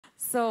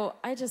So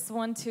I just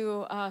want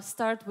to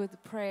start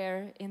with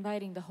prayer,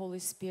 inviting the Holy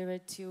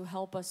Spirit to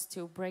help us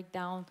to break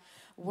down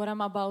what I'm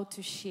about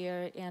to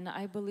share. And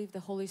I believe the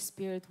Holy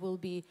Spirit will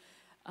be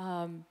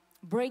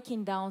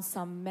breaking down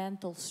some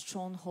mental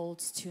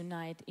strongholds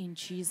tonight in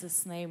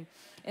Jesus' name.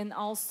 And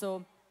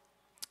also,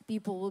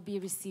 people will be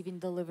receiving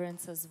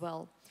deliverance as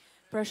well.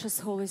 Precious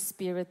Holy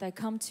Spirit, I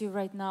come to you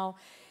right now,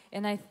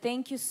 and I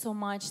thank you so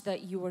much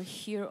that you are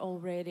here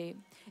already.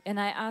 And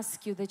I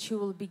ask you that you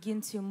will begin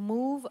to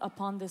move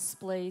upon this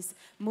place,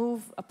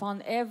 move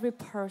upon every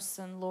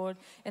person, Lord,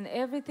 and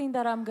everything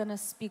that I'm going to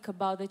speak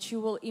about, that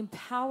you will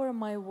empower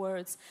my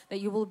words,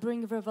 that you will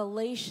bring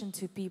revelation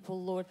to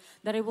people, Lord,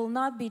 that it will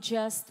not be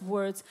just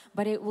words,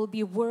 but it will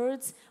be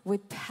words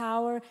with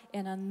power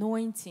and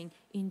anointing.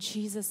 In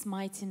Jesus'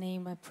 mighty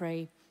name I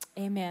pray.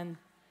 Amen.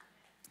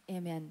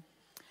 Amen.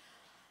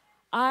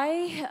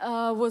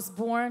 I was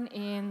born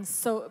in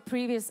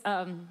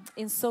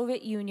in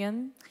Soviet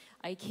Union.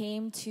 I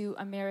came to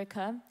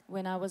America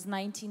when I was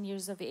 19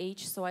 years of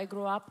age, so I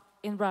grew up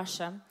in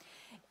Russia.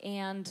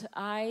 And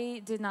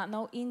I did not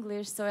know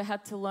English, so I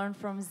had to learn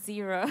from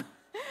zero.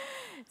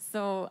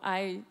 So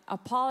I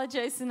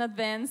apologize in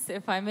advance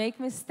if I make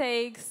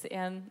mistakes,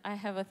 and I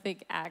have a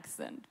thick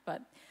accent.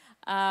 But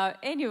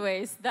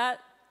anyways,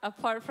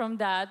 apart from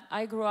that,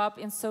 I grew up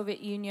in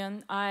Soviet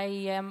Union. I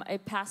am a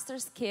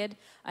pastor's kid.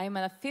 I am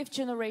a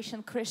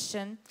fifth-generation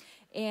Christian.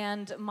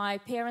 And my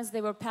parents,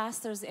 they were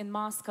pastors in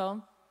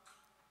Moscow.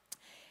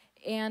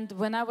 And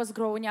when I was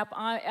growing up,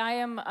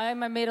 I'm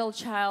a middle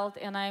child,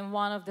 and I'm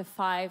one of the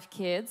 5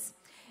 kids.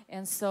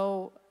 And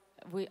so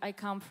I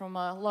come from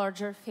a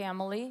larger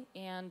family.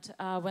 And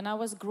when I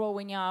was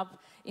growing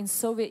up in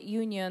Soviet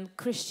Union,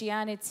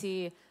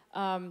 Christianity,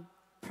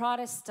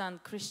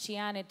 Protestant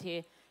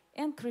Christianity,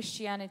 and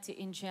Christianity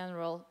in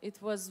general,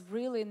 it was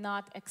really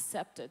not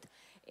accepted.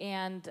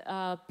 And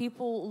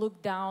people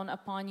looked down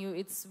upon you.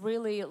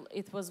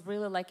 It was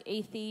really like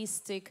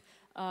atheistic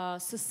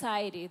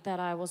society that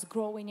I was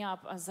growing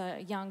up as a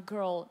young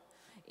girl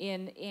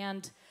in.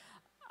 And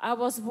I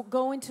was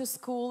going to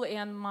school,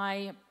 and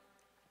my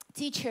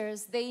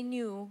teachers, they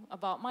knew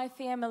about my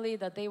family,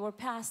 that they were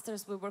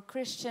pastors, we were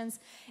Christians.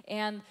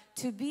 And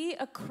to be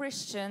a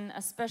Christian,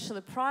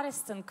 especially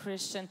Protestant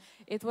Christian,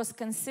 it was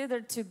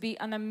considered to be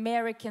an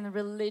American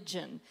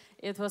religion.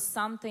 It was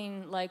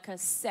something like a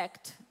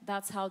sect.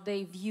 That's how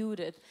they viewed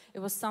it. It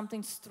was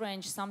something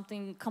strange,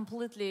 something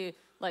completely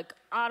like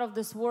out of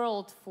this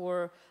world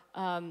for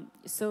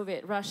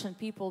Soviet Russian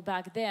people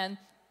back then.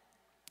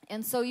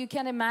 And so you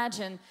can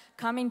imagine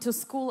coming to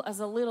school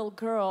as a little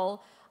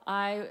girl,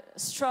 I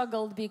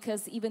struggled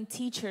because even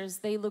teachers,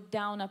 they looked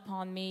down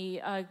upon me.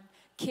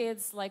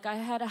 Kids, like I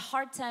had a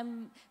hard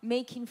time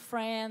making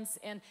friends,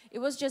 and it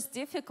was just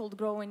difficult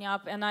growing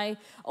up. And I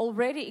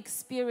already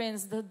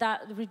experienced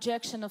that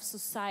rejection of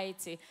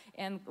society.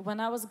 And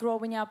when I was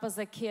growing up as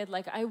a kid,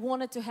 like I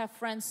wanted to have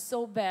friends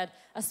so bad,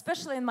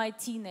 especially in my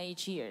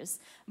teenage years.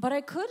 But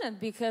I couldn't,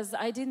 because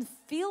I didn't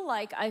feel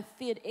like I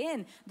fit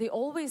in. They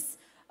always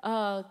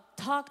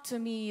talked to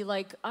me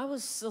like I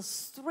was a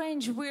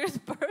strange,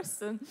 weird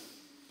person.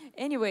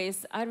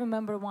 Anyways, I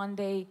remember one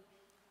day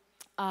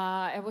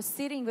I was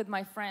sitting with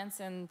my friends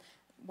and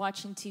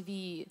watching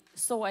TV.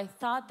 So I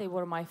thought they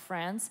were my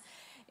friends.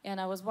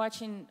 And I was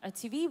watching a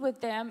TV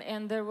with them,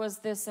 and there was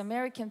this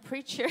American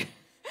preacher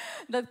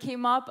that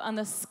came up on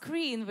the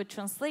screen with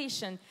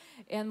translation.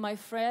 And my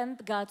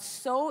friend got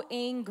so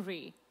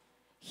angry.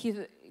 He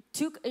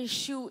took a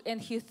shoe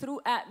and he threw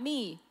at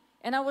me.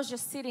 And I was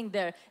just sitting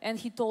there, and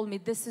he told me,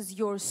 "This is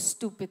your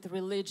stupid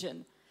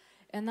religion."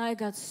 And I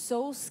got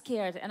so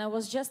scared, and I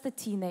was just a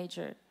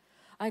teenager.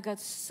 I got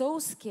so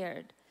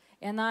scared,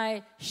 and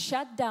I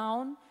shut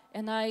down,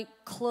 and I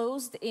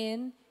closed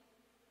in,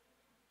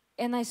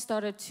 and I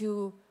started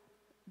to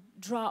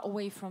draw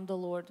away from the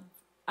Lord.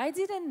 I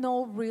didn't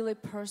know really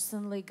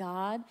personally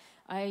God.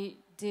 I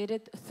did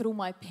it through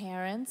my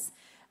parents,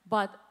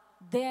 but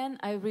then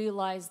I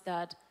realized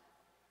that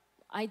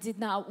I did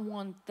not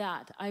want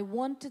that. I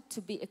wanted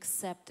to be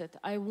accepted.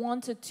 I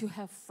wanted to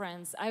have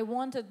friends. I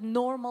wanted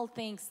normal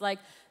things like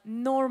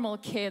normal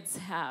kids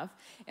have.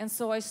 And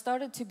so I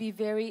started to be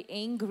very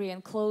angry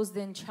and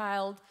closed-in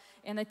child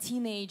and a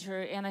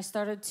teenager, and I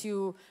started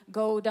to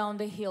go down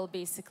the hill,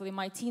 basically.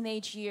 My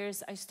teenage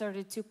years, I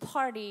started to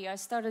party. I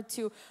started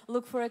to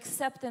look for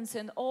acceptance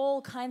in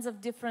all kinds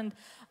of different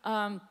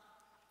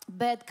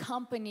bad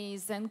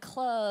companies and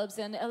clubs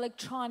and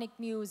electronic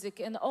music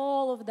and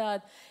all of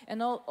that,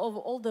 and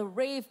all the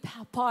rave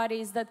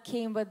parties that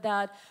came with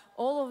that,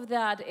 all of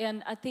that.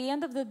 And at the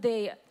end of the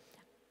day,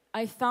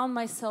 I found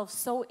myself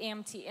so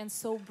empty and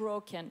so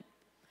broken.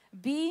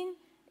 Being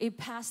a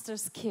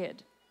pastor's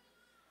kid,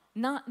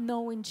 not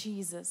knowing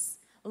Jesus,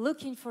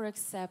 looking for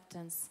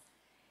acceptance.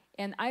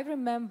 And I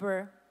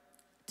remember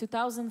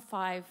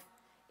 2005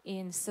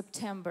 in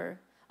September,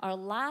 our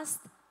last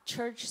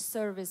church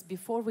service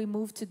before we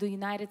moved to the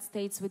United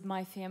States with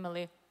my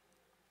family.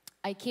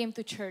 I came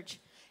to church,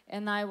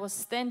 and I was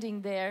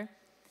standing there,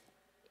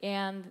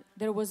 and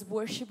there was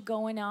worship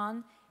going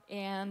on,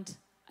 and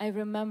I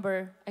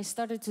remember I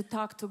started to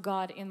talk to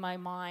God in my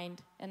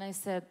mind, and I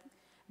said,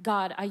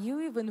 God, are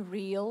you even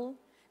real?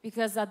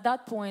 Because at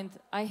that point,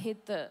 I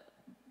hit the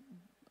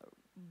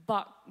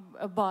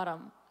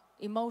bottom.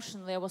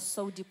 Emotionally, I was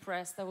so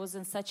depressed. I was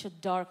in such a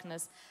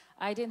darkness.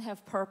 I didn't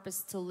have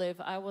purpose to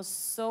live. I was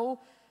so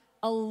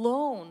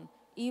alone,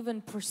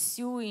 even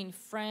pursuing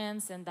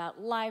friends and that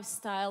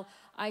lifestyle.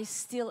 I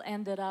still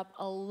ended up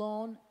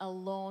alone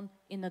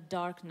in the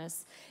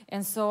darkness.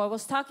 And so I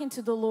was talking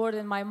to the Lord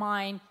in my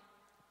mind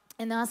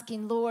and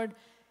asking, Lord,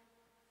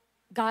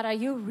 God, are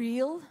you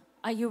real?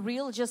 Are you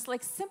real? Just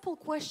like simple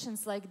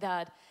questions like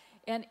that.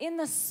 And in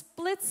a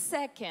split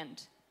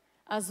second,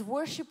 as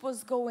worship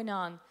was going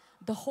on,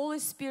 the Holy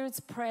Spirit's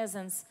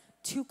presence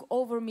took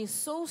over me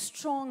so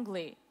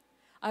strongly.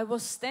 I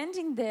was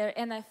standing there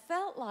and I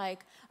felt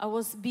like I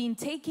was being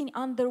taken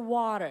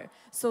underwater.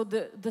 So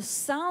the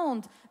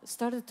sound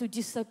started to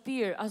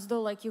disappear, as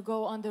though like you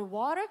go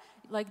underwater,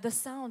 like the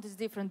sound is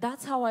different.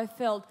 That's how I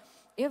felt.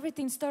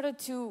 Everything started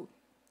to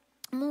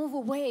move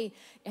away,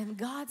 and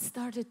God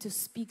started to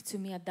speak to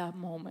me at that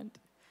moment.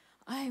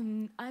 I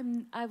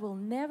will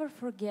never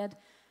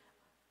forget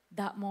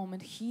that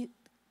moment. He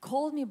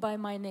called me by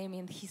my name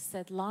and he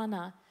said,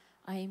 Lana,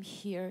 I am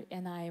here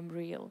and I am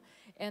real.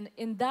 And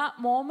in that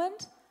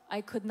moment,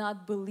 I could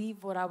not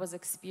believe what I was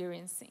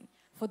experiencing.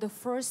 For the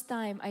first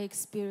time, I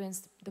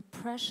experienced the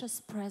precious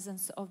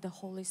presence of the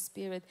Holy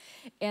Spirit.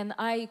 And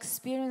I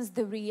experienced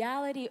the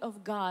reality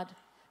of God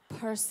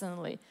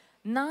personally,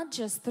 not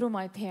just through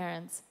my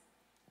parents.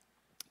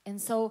 And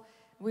so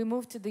we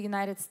moved to the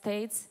United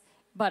States,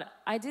 but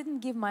I didn't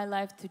give my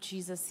life to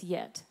Jesus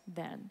yet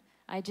then.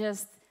 I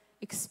just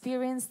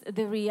experienced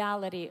the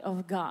reality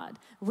of God.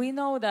 We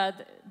know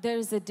that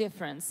there's a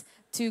difference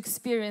to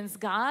experience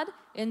God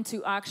and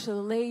to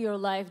actually lay your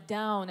life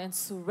down and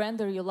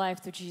surrender your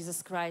life to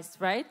Jesus Christ,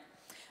 right?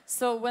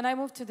 So when I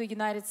moved to the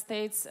United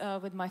States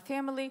with my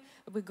family,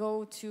 we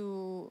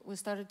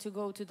started to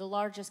go to the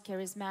largest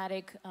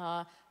charismatic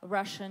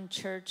Russian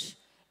church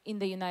in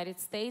the United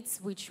States,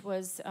 which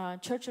was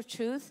Church of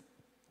Truth.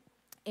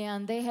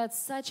 And they had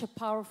such a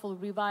powerful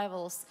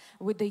revivals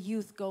with the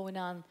youth going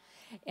on.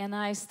 And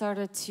I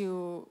started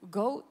to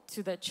go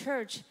to the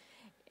church,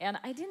 and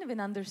I didn't even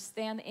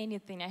understand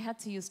anything. I had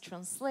to use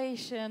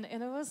translation,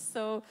 and it was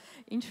so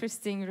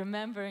interesting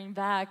remembering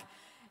back.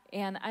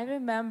 And I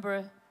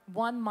remember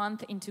 1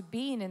 month into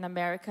being in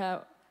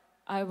America,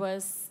 I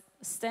was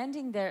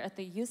standing there at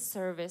the youth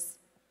service,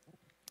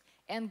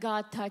 and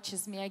God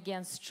touches me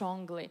again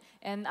strongly.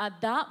 And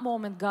at that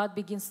moment, God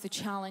begins to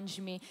challenge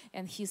me,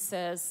 and He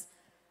says,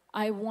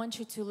 I want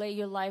you to lay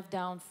your life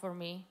down for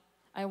me.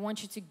 I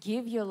want you to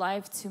give your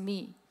life to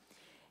me.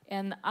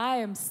 And I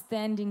am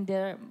standing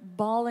there,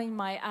 bawling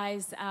my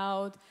eyes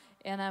out,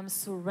 and I'm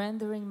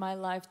surrendering my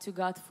life to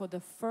God for the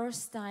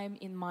first time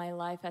in my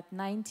life at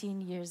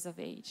 19 years of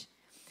age.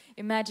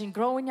 Imagine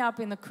growing up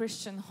in a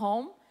Christian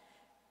home,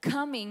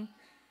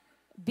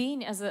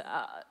 being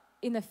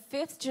in a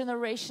fifth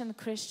generation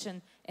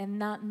Christian and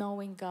not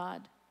knowing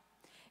God.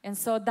 And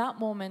so at that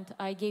moment,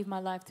 I gave my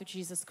life to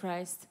Jesus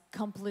Christ,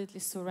 completely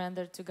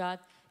surrendered to God.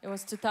 It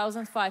was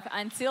 2005.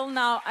 Until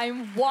now,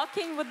 I'm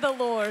walking with the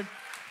Lord.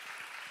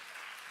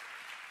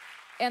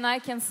 And I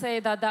can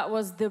say that that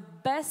was the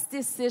best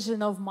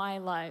decision of my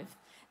life.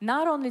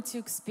 Not only to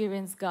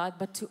experience God,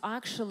 but to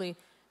actually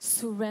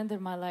surrender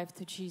my life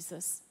to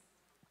Jesus.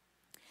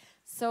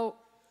 So,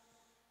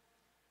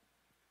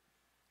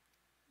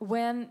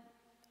 when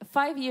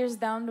 5 years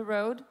down the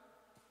road,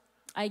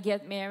 I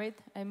get married.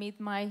 I meet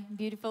my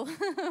beautiful,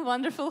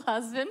 wonderful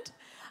husband.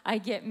 I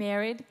get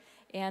married.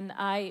 And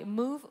I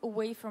move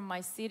away from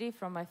my city,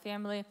 from my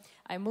family.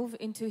 I move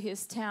into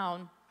his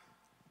town,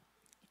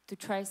 to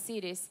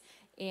Tri-Cities,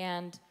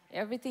 and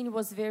everything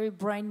was very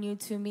brand new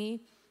to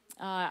me.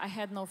 I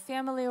had no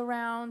family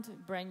around,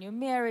 brand new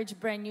marriage,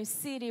 brand new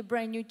city,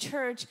 brand new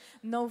church,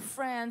 no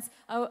friends.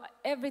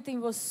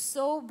 Everything was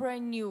so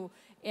brand new,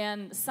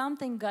 and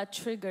something got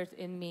triggered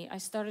in me. I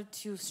started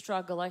to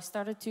struggle. I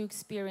started to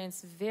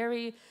experience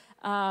very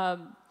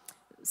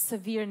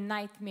severe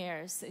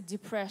nightmares,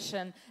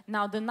 depression.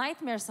 Now, the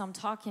nightmares I'm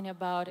talking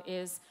about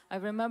is, I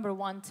remember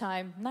one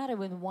time, not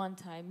even one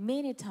time,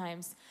 many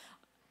times,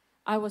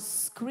 I was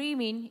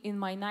screaming in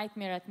my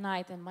nightmare at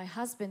night, and my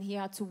husband, he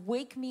had to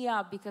wake me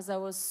up because I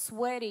was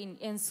sweating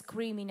and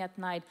screaming at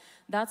night.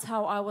 That's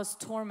how I was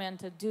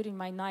tormented during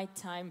my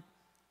nighttime.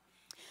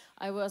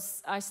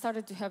 I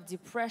started to have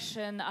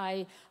depression.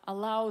 I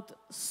allowed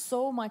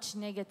so much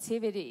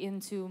negativity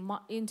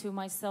into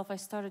myself. I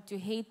started to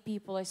hate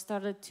people. I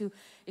started to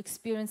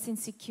experience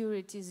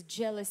insecurities,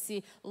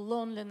 jealousy,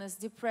 loneliness,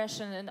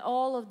 depression, and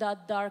all of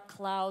that dark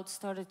cloud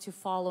started to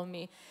follow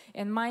me.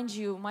 And mind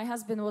you, my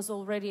husband was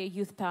already a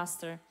youth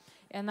pastor.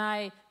 And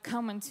I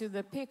come into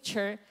the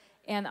picture,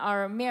 and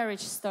our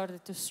marriage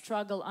started to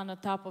struggle on the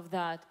top of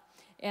that.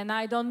 And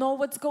I don't know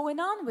what's going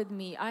on with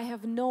me. I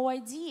have no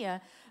idea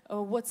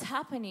what's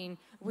happening.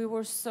 We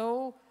were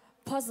so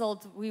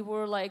puzzled. We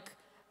were like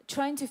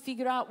trying to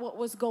figure out what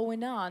was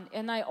going on.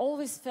 And I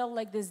always felt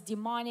like this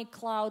demonic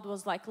cloud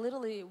was like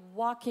literally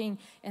walking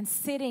and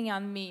sitting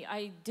on me.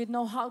 I didn't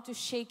know how to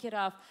shake it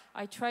off.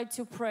 I tried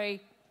to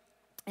pray.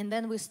 And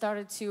then we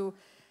started to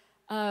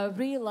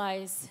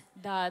realize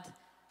that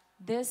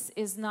this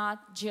is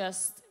not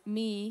just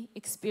me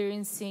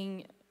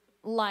experiencing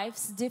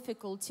life's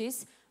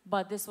difficulties,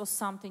 but this was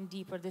something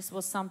deeper. This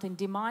was something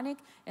demonic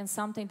and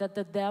something that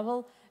the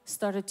devil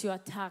started to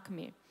attack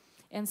me.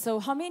 And so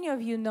how many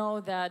of you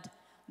know that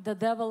the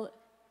devil,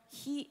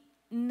 he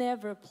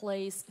never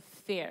plays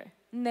fair?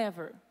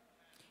 Never.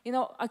 You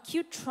know,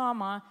 acute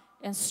trauma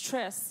and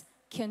stress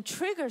can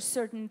trigger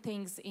certain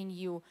things in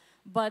you,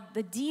 but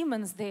the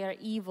demons, they are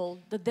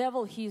evil. The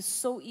devil, he is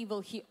so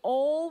evil. He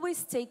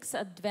always takes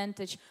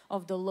advantage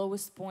of the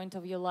lowest point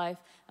of your life.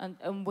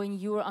 And when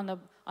you're on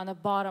a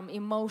bottom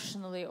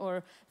emotionally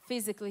or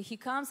physically, he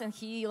comes and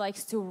he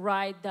likes to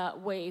ride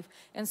that wave.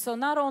 And so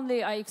not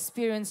only I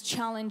experienced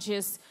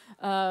challenges,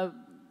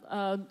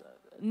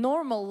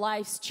 normal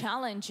life's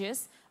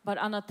challenges, but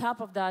on the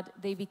top of that,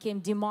 they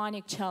became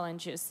demonic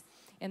challenges.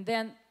 And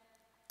then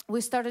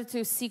we started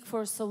to seek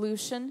for a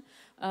solution.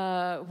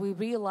 We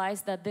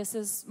realized that this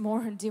is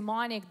more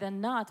demonic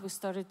than not. We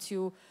started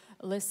to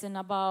listen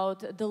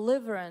about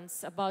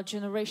deliverance, about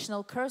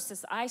generational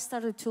curses. I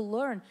started to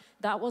learn.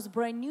 That was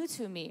brand new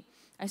to me.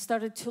 I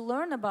started to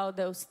learn about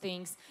those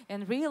things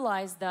and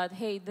realized that,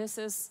 hey,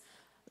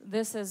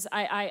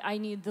 I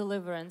need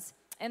deliverance.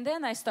 And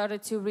then I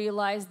started to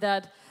realize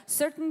that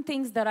certain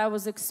things that I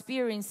was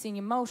experiencing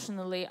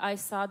emotionally, I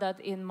saw that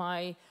in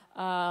my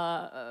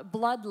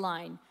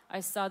bloodline. I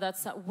saw that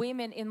some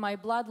women in my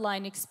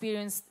bloodline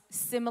experienced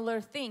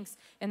similar things.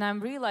 And I'm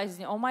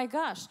realizing, oh my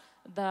gosh,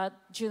 that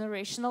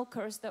generational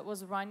curse that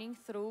was running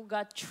through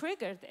got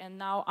triggered. And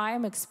now I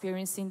am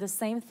experiencing the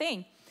same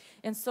thing.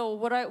 And so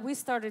what we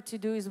started to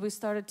do is we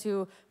started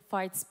to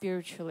fight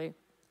spiritually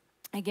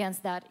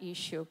against that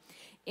issue.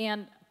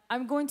 And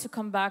I'm going to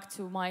come back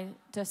to my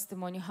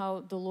testimony,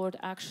 how the Lord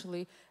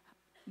actually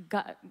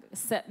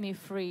set me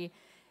free.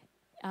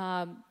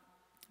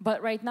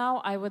 But right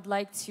now, I would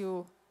like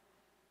to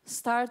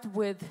start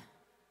with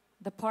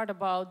the part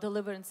about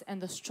deliverance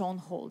and the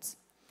strongholds.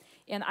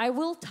 And I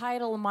will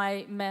title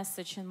my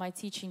message and my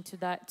teaching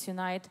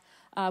tonight,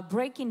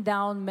 Breaking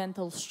Down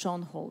Mental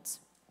Strongholds.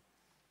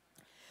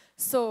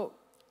 So,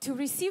 to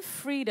receive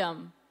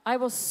freedom, I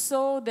was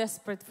so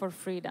desperate for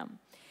freedom.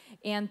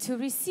 And to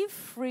receive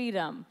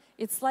freedom,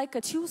 it's like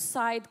a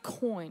two-sided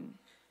coin.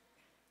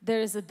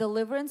 There is a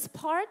deliverance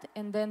part,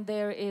 and then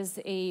there is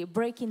a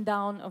breaking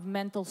down of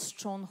mental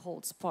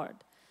strongholds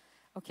part.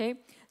 Okay?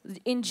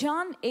 In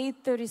John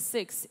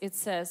 8:36, it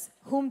says,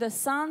 "Whom the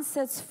Son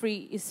sets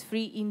free is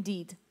free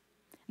indeed."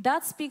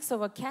 That speaks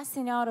of a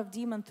casting out of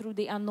demon through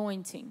the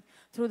anointing,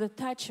 through the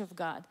touch of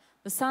God.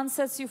 The Son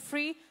sets you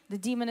free, the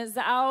demon is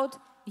out,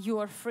 you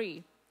are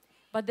free.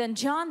 But then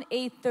John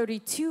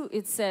 8:32,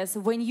 it says,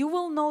 then you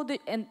will know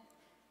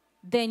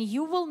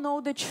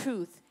the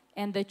truth,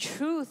 and the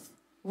truth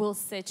will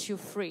set you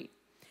free.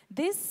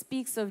 This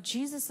speaks of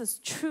Jesus'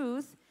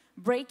 truth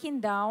breaking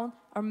down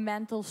our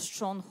mental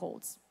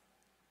strongholds.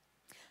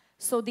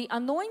 So the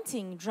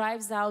anointing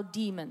drives out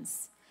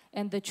demons,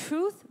 and the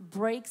truth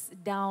breaks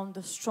down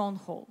the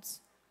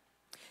strongholds.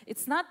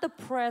 It's not the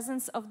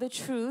presence of the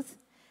truth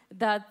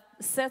that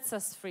sets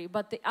us free,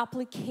 but the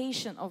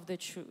application of the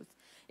truth.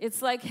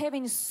 It's like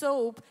having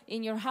soap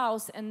in your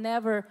house and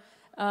never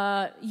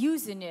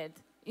using it.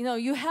 You know,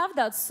 you have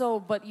that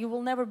soap, but you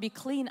will never be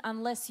clean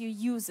unless you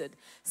use it.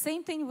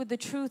 Same thing with the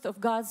truth of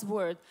God's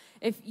word.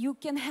 If you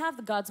can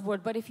have God's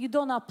word, but if you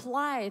don't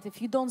apply it,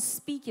 if you don't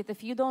speak it,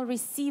 if you don't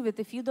receive it,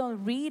 if you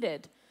don't read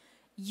it,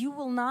 you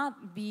will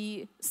not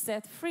be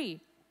set free.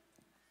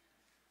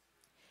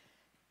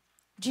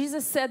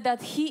 Jesus said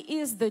that He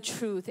is the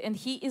truth and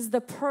He is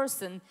the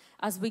person.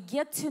 As we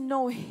get to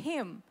know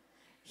Him,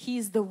 He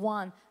is the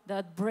one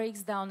that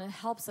breaks down and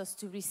helps us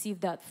to receive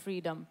that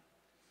freedom.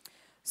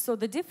 So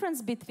the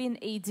difference between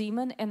a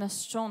demon and a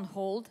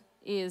stronghold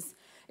is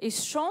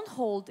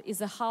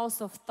a house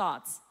of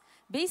thoughts.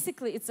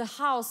 Basically, it's a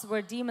house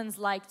where demons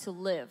like to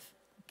live.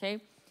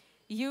 Okay,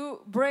 you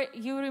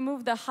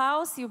remove the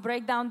house, you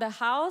break down the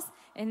house,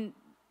 and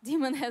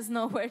demon has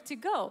nowhere to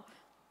go.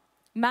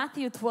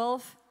 Matthew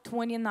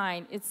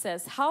 12:29, it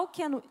says, "How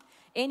can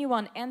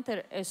anyone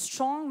enter a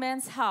strong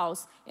man's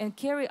house and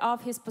carry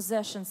off his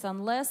possessions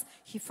unless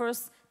he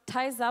first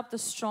ties up the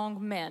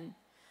strong man?"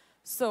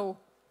 So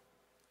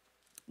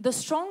the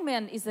strong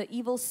man is an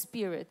evil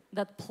spirit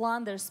that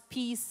plunders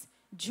peace,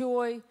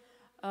 joy,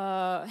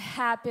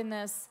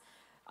 happiness,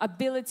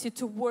 ability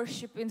to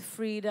worship in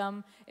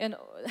freedom, and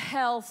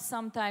health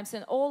sometimes,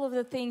 and all of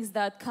the things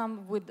that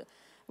come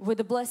with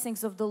the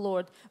blessings of the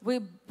Lord.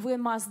 We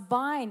must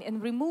bind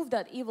and remove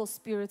that evil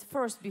spirit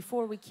first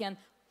before we can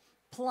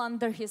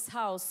plunder his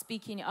house,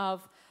 speaking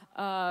of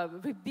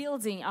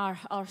rebuilding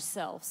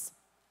ourselves.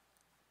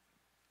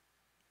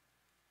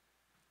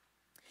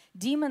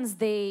 Demons,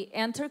 they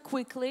enter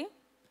quickly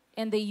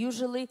and they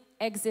usually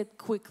exit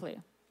quickly.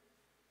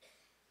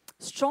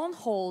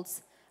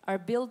 Strongholds are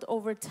built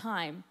over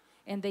time,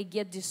 and they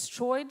get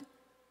destroyed,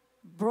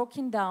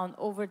 broken down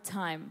over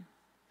time.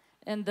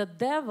 And the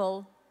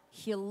devil,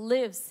 he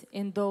lives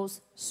in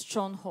those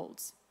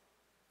strongholds.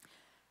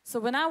 So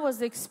when I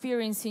was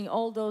experiencing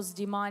all those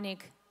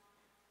demonic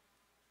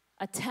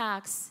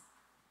attacks,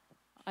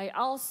 I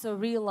also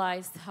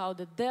realized how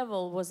the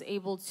devil was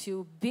able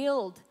to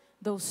build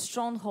those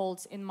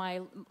strongholds in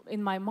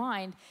my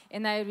mind,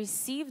 and I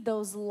received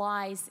those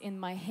lies in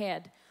my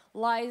head.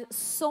 Lies,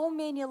 so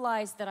many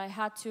lies that I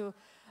had to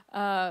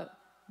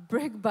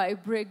brick by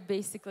brick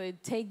basically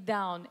take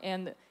down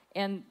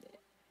and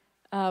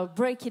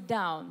break it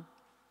down.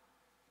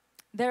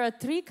 There are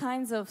 3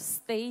 kinds of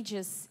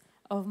stages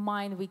of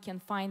mind we can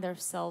find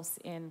ourselves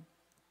in.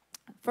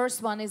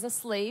 First one is a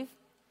slave.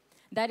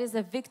 That is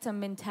a victim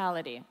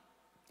mentality.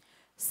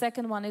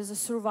 Second one is a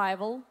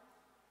survivor,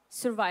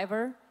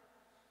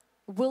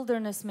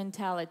 wilderness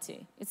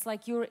mentality. It's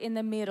like you're in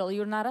the middle.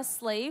 You're not a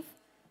slave,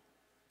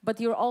 but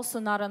you're also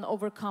not an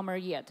overcomer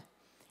yet.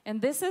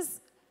 And this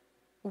is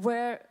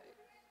where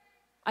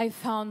I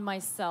found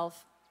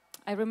myself.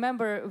 I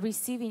remember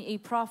receiving a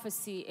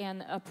prophecy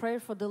and a prayer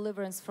for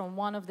deliverance from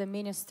one of the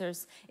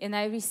ministers, and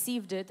I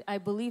received it. I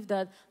believe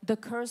that the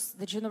curse,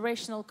 the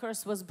generational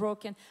curse, was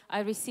broken. I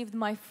received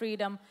my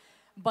freedom,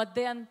 but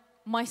then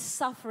my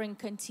suffering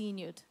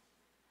continued.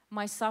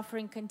 My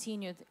suffering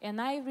continued, and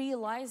I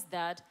realized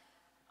that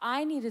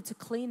I needed to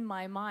cleanse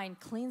my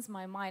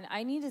mind.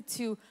 I needed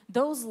to,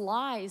 those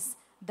lies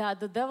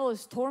that the devil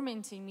is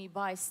tormenting me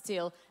by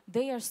still,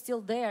 they are still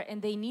there,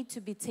 and they need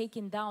to be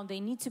taken down. They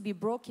need to be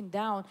broken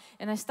down.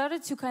 And I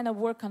started to kind of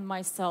work on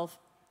myself.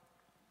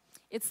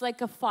 It's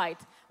like a fight.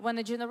 When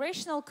a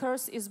generational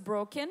curse is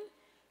broken,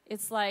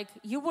 it's like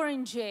you were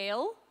in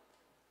jail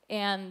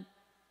and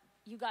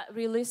you got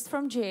released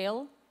from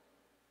jail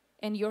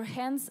and your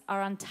hands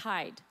are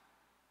untied,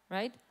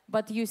 right?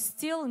 But you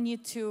still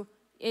need to,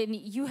 and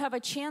you have a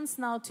chance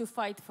now to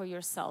fight for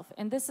yourself.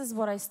 And this is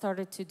what I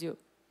started to do.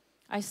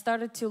 I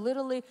started to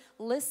literally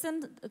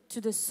listen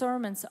to the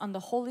sermons on the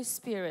Holy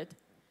Spirit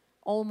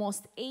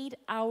almost 8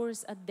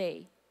 hours a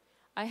day.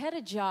 I had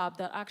a job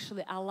that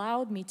actually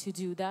allowed me to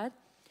do that,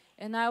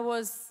 and I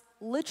was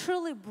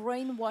literally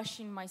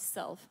brainwashing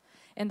myself.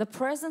 And the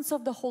presence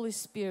of the Holy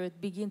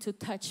Spirit began to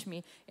touch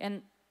me,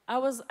 and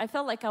I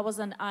felt like I was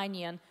an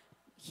onion.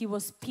 He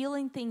was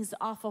peeling things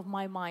off of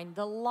my mind,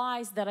 the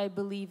lies that I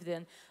believed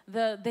in,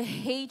 the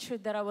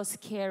hatred that I was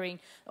carrying,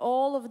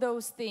 all of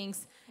those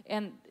things.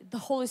 And the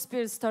Holy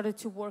Spirit started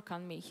to work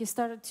on me. He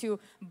started to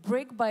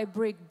brick by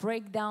brick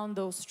break down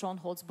those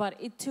strongholds. But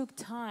it took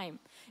time.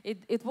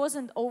 It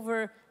wasn't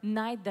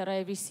overnight that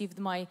I received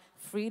my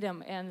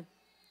freedom and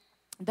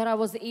that I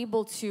was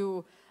able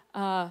to,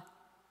 I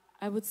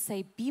would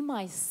say, be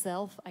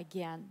myself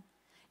again.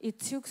 It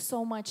took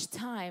so much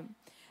time.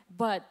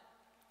 But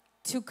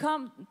to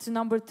come to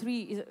number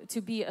 3,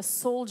 to be a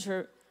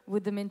soldier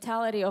with the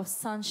mentality of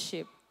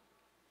sonship,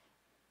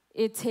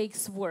 it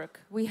takes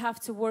work. We have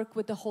to work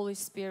with the Holy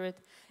Spirit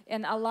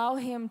and allow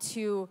Him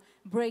to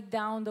break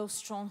down those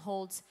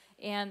strongholds,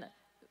 and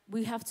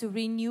we have to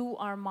renew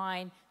our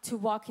mind to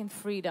walk in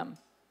freedom.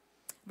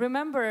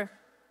 Remember,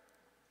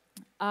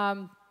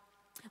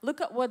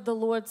 look at what the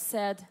Lord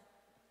said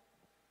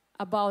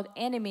about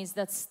enemies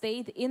that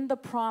stayed in the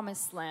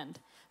promised land.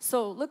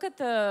 So look at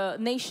the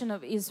nation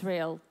of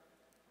Israel.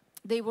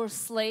 They were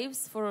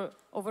slaves for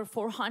over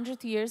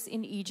 400 years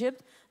in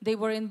Egypt. They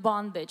were in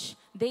bondage.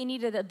 They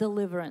needed a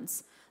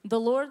deliverance. The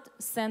Lord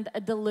sent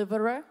a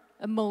deliverer,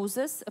 a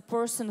Moses, a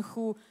person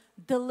who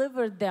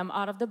delivered them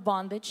out of the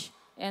bondage.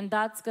 And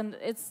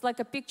it's like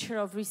a picture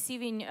of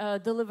receiving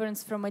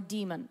deliverance from a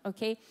demon,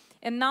 okay?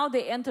 And now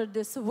they entered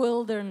this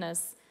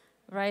wilderness,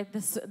 right?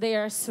 They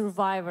are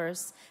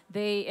survivors.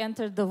 They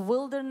entered the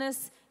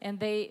wilderness,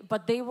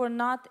 but they were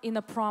not in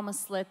a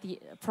promised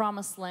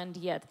land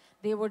yet.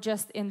 They were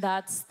just in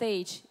that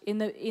stage, in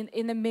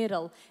the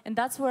middle. And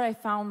that's where I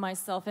found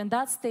myself. And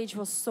that stage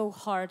was so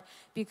hard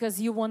because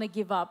you want to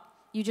give up.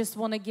 You just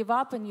want to give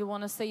up and you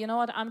want to say, you know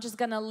what, I'm just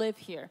going to live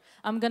here.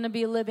 I'm going to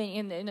be living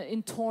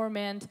in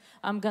torment.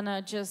 I'm going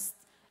to just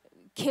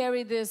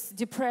carry this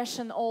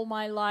depression all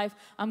my life.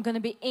 I'm going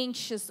to be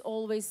anxious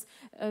always,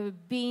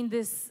 being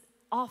this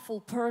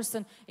awful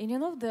person. And you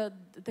know,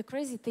 the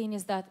crazy thing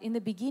is that in the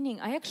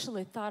beginning, I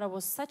actually thought I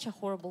was such a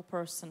horrible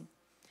person.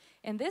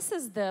 And this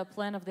is the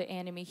plan of the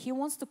enemy. He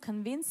wants to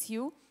convince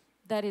you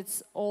that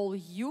it's all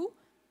you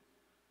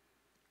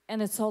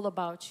and it's all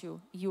about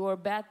you. You are a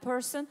bad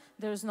person.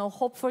 There's no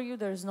hope for you.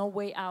 There's no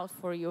way out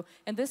for you.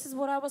 And this is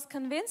what I was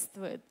convinced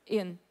with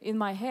in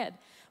my head.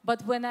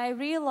 But when I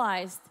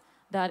realized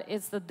that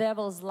it's the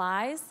devil's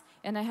lies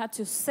and I had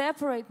to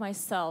separate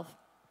myself,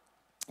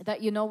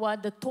 that, you know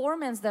what, the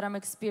torments that I'm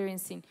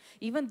experiencing,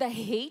 even the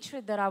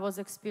hatred that I was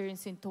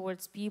experiencing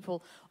towards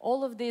people,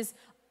 all of these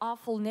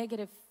awful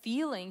negative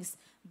feelings,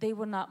 they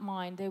were not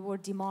mine, they were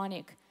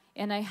demonic.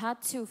 And I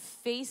had to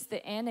face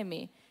the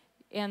enemy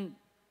and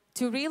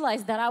to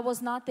realize that I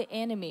was not the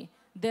enemy.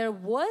 There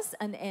was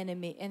an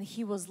enemy and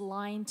he was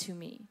lying to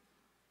me.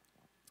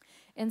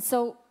 And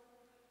so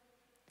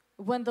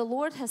when the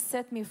Lord has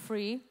set me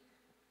free,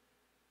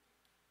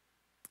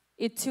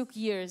 it took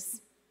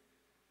years.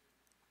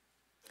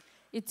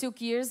 It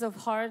took years of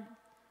hard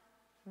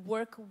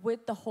work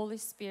with the Holy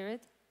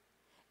Spirit.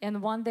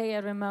 And one day I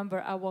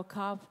remember I woke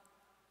up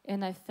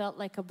and I felt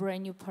like a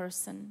brand new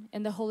person.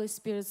 And the Holy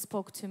Spirit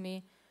spoke to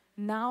me,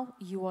 now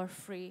you are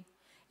free.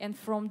 And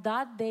from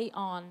that day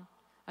on,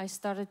 I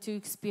started to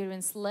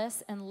experience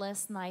less and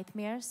less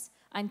nightmares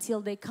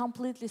until they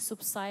completely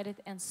subsided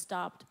and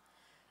stopped.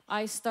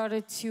 I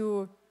started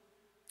to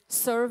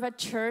serve at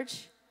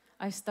church.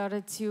 I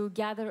started to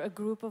gather a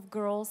group of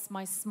girls,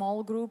 my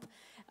small group.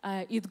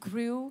 It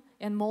grew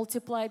and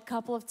multiplied a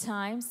couple of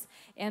times.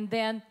 And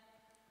then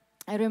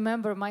I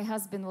remember my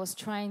husband was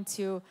trying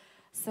to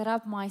set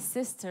up my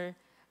sister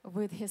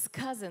with his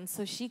cousin.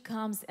 So she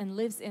comes and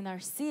lives in our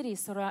city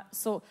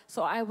so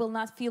I will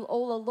not feel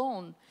all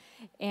alone.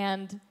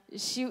 And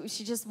she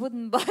just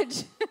wouldn't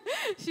budge.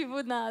 She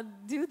would not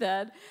do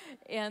that.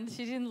 And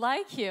she didn't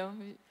like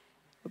him.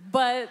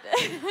 But,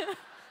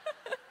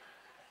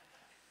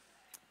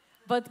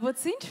 but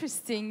what's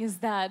interesting is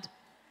that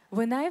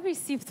when I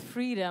received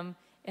freedom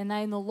and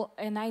I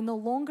no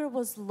longer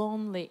was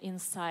lonely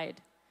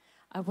inside,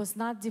 I was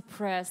not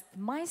depressed.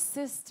 My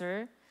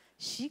sister,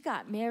 she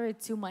got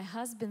married to my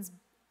husband's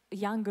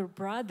younger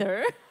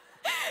brother.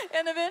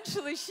 And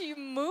eventually she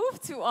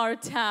moved to our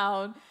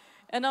town.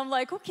 And I'm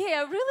like, okay,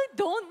 I really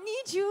don't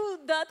need you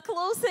that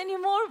close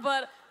anymore,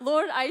 but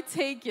Lord, I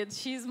take it.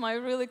 She's my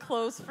really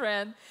close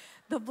friend.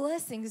 The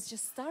blessings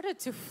just started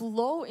to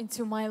flow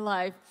into my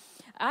life.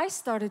 I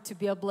started to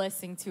be a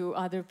blessing to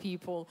other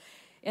people.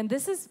 And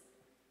this is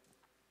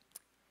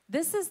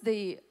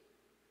the,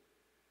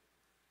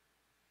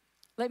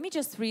 let me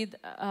just read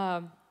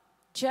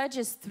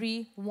Judges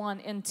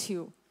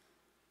 3:1-2.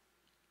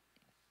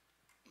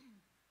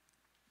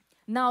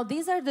 Now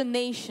these are the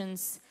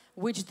nations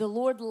which the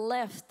Lord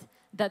left,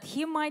 that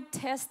he might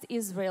test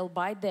Israel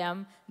by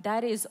them,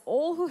 that is,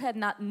 all who had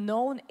not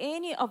known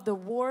any of the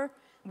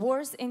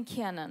wars in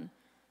Canaan.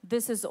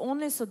 This is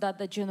only so that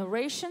the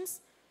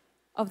generations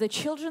of the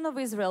children of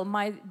Israel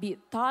might be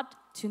taught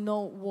to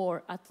know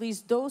war, at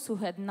least those who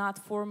had not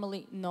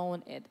formerly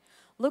known it.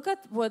 Look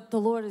at what the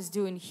Lord is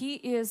doing.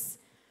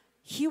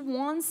 He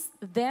wants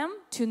them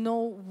to know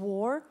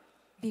war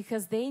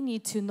because they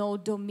need to know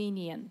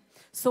dominion.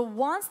 So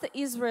once the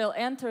Israel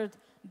entered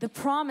the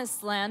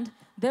promised land,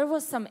 there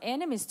was some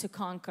enemies to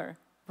conquer,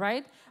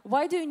 right?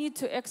 Why do you need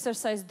to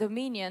exercise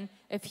dominion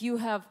if you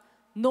have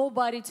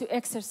nobody to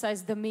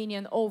exercise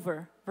dominion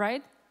over,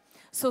 right?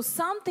 So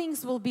some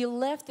things will be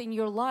left in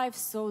your life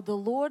so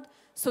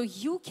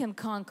you can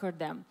conquer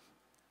them.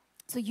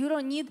 So you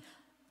don't need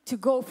to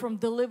go from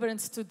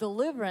deliverance to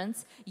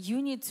deliverance.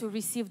 You need to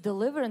receive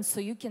deliverance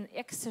so you can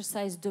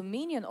exercise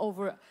dominion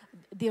over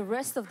the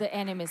rest of the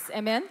enemies.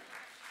 Amen?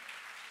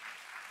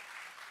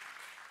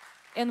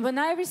 And when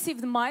I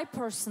received my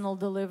personal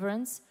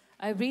deliverance,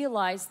 I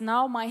realized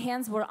now my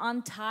hands were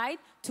untied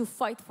to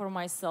fight for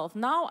myself.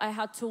 Now I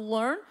had to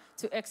learn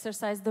to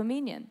exercise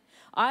dominion.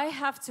 I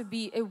have to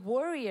be a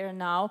warrior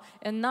now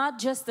and not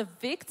just a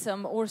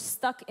victim or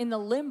stuck in a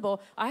limbo.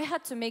 I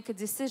had to make a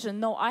decision.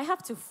 No, I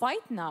have to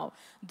fight now.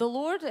 The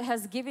Lord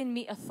has given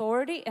me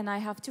authority and I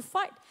have to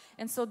fight.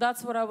 And so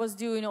that's what I was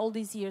doing all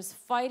these years,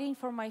 fighting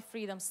for my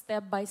freedom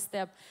step by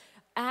step,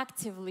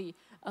 actively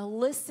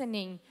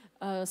listening,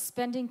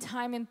 spending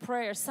time in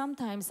prayer.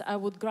 Sometimes I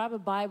would grab a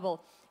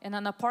Bible and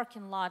on a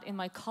parking lot in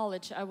my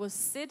college, I would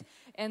sit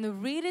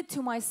and read it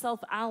to myself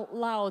out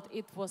loud.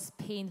 It was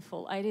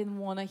painful. I didn't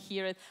want to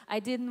hear it. I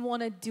didn't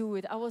want to do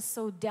it. I was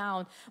so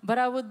down. But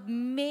I would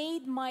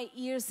make my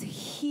ears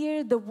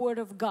hear the word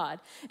of God.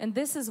 And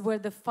this is where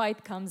the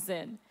fight comes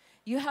in.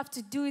 You have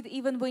to do it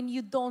even when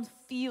you don't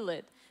feel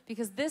it.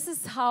 Because this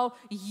is how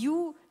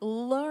you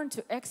learn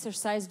to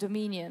exercise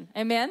dominion.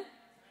 Amen?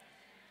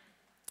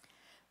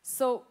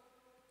 So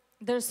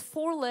there's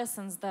 4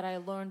 lessons that I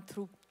learned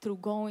through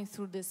going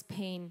through this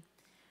pain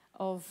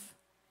of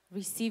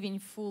receiving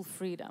full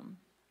freedom.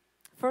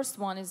 First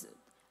one is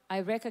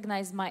I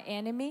recognized my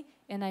enemy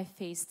and I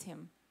faced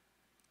him.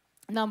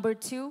 Number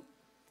 2,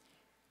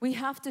 we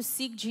have to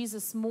seek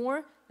Jesus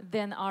more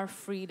than our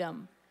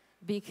freedom,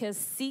 because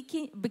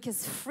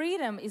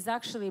freedom is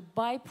actually a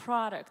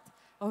byproduct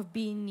of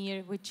being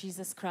near with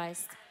Jesus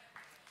Christ.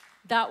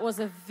 That was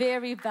a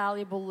very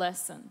valuable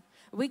lesson.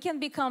 We can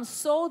become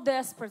so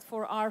desperate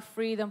for our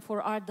freedom,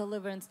 for our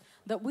deliverance,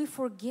 that we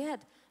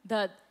forget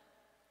that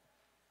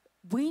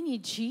we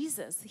need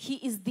Jesus. He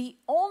is the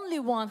only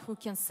one who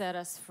can set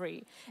us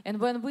free. And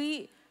when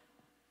we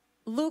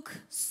look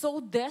so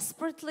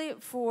desperately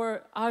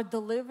for our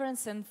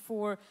deliverance and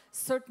for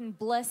certain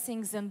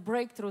blessings and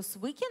breakthroughs,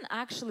 we can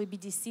actually be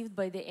deceived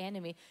by the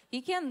enemy.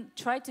 He can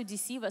try to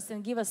deceive us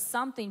and give us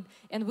something,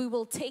 and we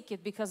will take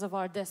it because of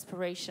our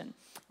desperation.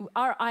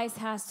 Our eyes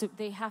have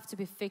to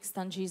be fixed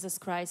on Jesus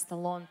Christ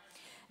alone.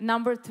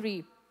 Number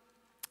 3,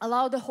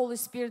 allow the Holy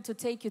Spirit to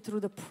take you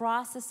through the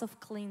process of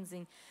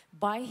cleansing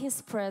by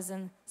His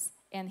presence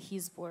and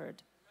His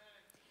word.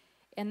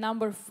 And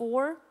number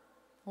 4,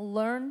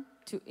 learn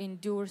to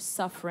endure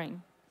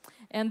suffering.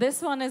 And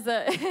this one is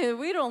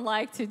we don't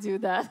like to do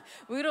that.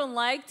 We don't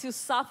like to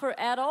suffer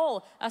at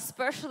all,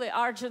 especially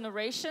our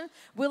generation.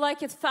 We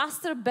like it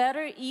faster,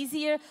 better,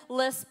 easier,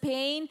 less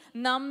pain,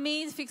 numb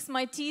me, fix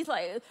my teeth.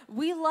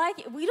 We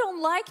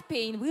don't like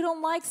pain. We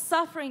don't like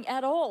suffering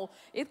at all.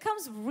 It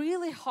comes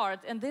really hard.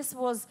 And this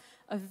was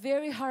a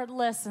very hard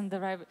lesson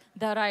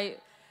that I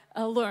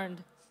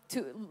learned.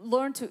 To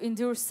learn to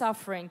endure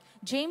suffering.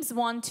 James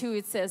 1:2,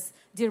 it says,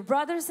 "Dear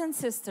brothers and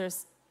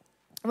sisters,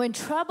 when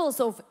troubles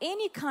of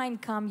any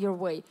kind come your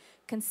way,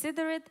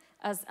 consider it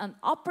as an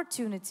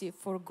opportunity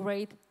for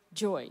great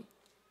joy."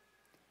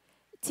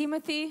 2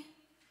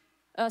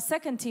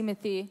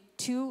 Timothy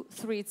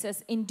 2:3, it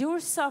says, "Endure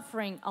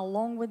suffering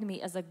along with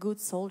me as a good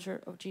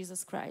soldier of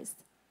Jesus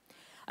Christ."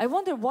 I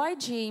wonder why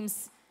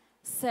James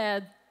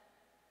said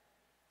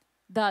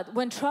that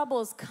when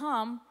troubles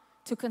come,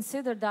 to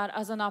consider that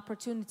as an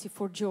opportunity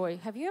for joy.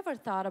 Have you ever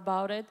thought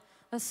about it?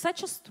 That's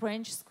such a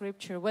strange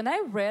scripture. When I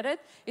read it,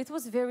 it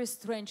was very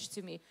strange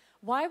to me.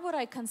 Why would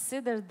I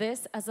consider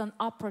this as an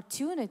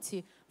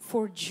opportunity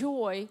for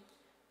joy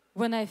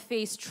when I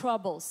face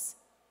troubles?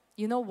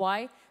 You know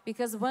why?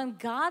 Because when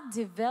God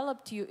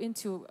developed you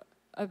into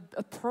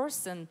a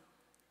person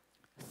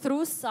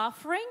through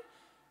suffering,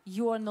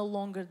 you are no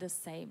longer the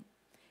same.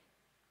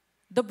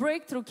 The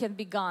breakthrough can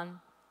be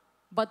gone,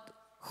 but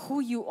who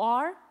you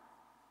are,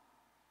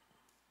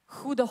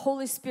 who the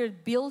Holy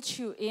Spirit built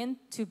you in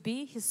to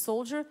be, His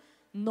soldier,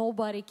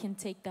 nobody can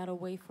take that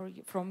away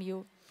from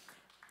you.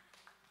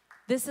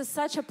 This is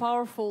such a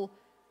powerful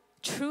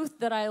truth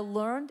that I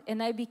learned,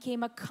 and I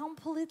became a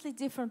completely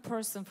different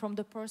person from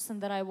the person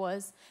that I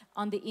was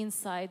on the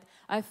inside.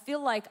 I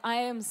feel like I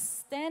am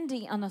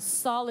standing on a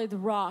solid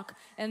rock,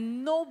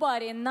 and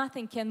nobody and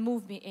nothing can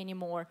move me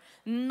anymore.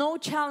 No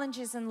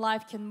challenges in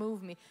life can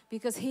move me,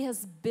 because He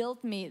has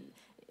built me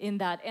in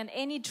that. And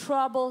any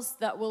troubles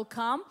that will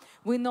come,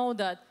 we know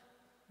that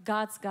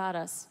God's got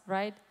us,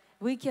 right?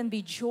 We can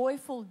be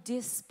joyful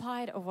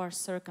despite of our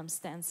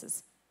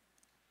circumstances.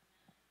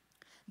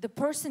 The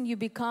person you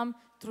become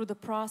through the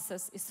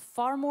process is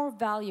far more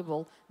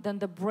valuable than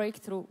the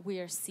breakthrough we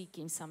are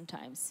seeking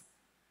sometimes.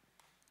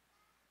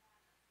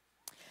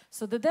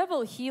 So the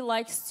devil, he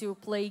likes to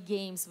play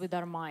games with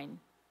our mind.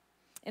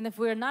 And if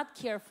we're not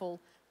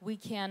careful, we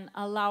can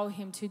allow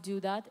him to do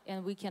that,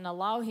 and we can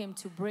allow him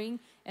to bring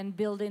and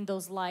build in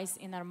those lies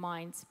in our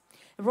minds.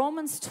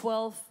 Romans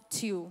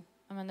 12:2,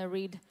 I'm going to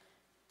read.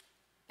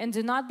 "And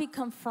do not be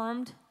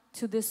conformed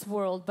to this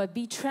world, but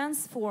be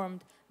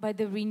transformed by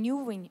the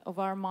renewing of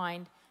our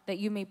mind, that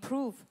you may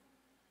prove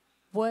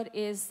what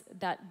is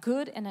that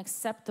good and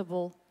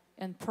acceptable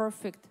and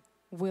perfect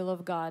will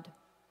of God."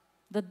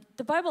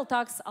 The Bible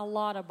talks a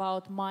lot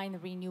about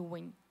mind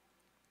renewing,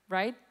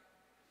 right?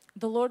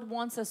 The Lord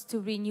wants us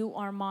to renew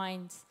our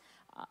minds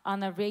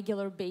on a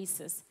regular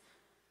basis.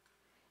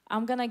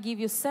 I'm going to give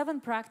you 7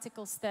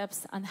 practical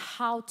steps on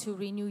how to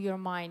renew your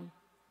mind.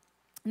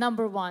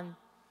 Number 1,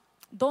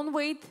 don't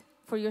wait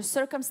for your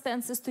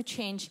circumstances to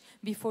change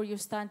before you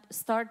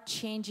start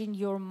changing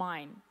your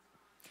mind.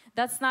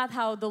 That's not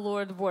how the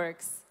Lord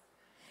works.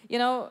 You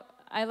know,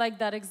 I like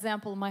that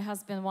example my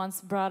husband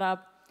once brought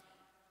up.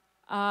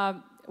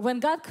 When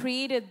God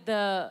created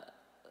the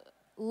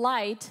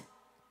light,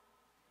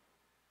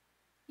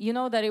 you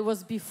know that it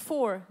was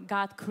before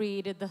God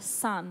created the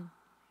sun,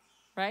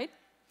 right?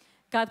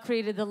 God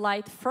created the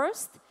light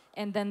first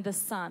and then the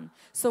sun.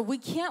 So we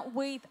can't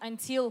wait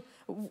until,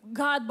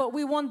 God, but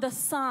we want the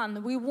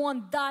sun, we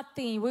want that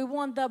thing, we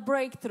want the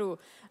breakthrough,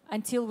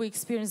 until we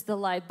experience the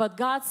light. But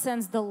God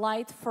sends the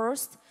light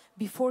first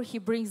before He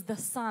brings the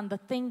sun, the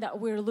thing that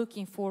we're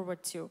looking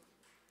forward to.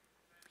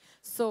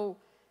 So,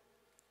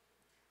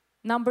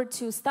 number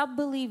 2, stop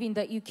believing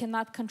that you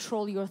cannot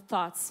control your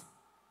thoughts.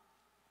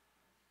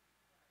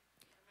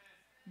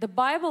 The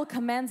Bible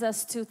commands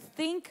us to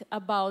think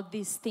about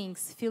these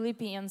things.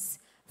 Philippians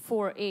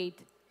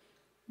 4:8.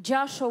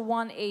 Joshua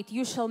 1:8.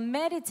 "You shall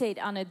meditate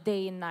on it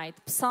day and night."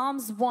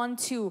 Psalms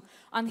 1:2.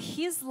 "On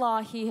His law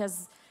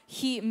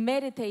He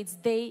meditates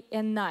day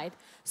and night."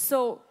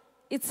 So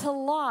it's a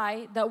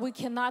lie that we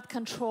cannot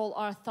control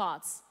our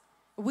thoughts.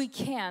 We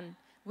can.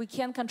 We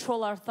can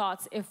control our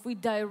thoughts if we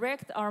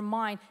direct our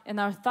mind and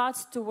our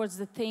thoughts towards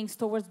the things,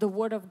 towards the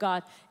Word of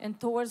God, and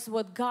towards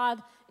what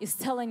God is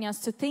telling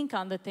us to think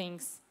on the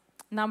things.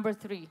 Number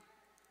 3,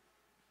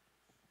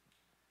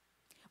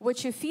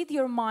 what you feed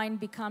your mind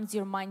becomes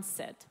your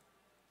mindset.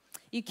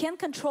 You can't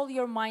control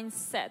your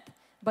mindset,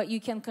 but you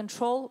can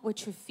control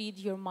what you feed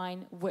your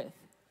mind with.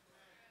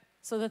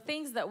 So the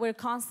things that we're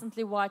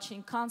constantly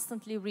watching,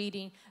 constantly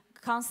reading,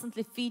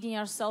 constantly feeding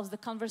ourselves, the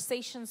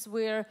conversations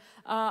we're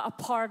a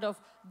part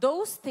of,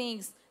 those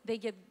things,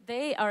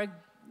 they are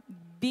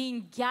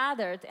being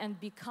gathered and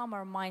become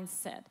our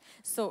mindset.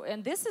 So,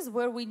 and this is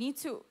where we need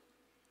to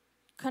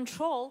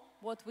control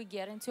what we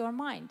get into our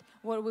mind,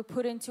 what we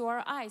put into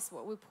our eyes,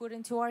 what we put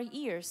into our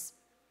ears.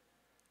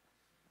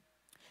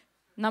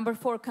 Number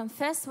 4,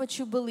 confess what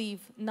you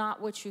believe, not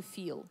what you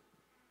feel.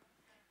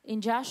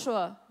 In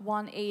Joshua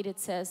 1:8 it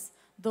says,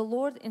 the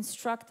Lord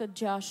instructed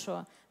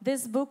Joshua,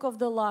 this book of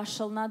the law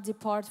shall not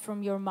depart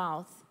from your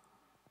mouth.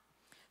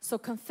 So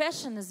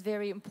confession is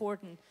very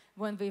important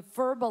when we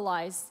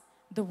verbalize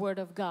the word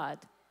of God.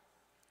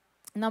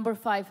 Number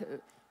 5,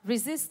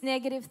 resist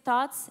negative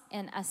thoughts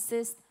and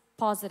assist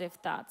positive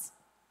thoughts.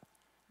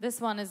 This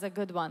one is a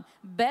good one.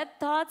 Bad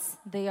thoughts,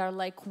 they are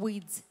like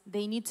weeds.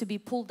 They need to be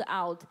pulled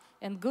out.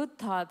 And good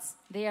thoughts,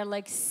 they are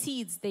like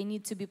seeds. They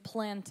need to be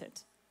planted.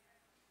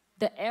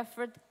 The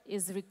effort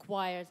is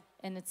required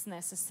and it's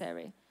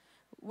necessary.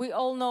 We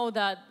all know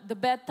that the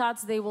bad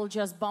thoughts, they will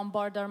just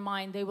bombard our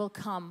mind. They will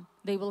come.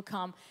 They will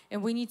come.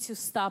 And we need to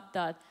stop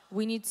that.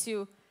 We need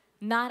to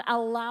not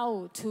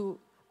allow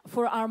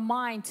for our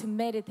mind to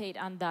meditate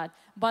on that.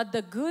 But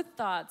the good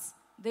thoughts,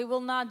 they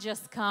will not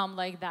just come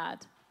like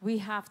that. We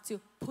have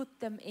to put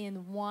them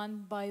in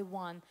one by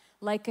one,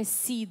 like a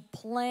seed,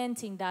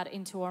 planting that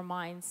into our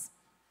minds.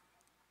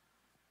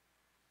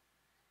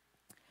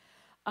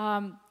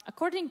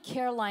 According to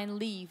Caroline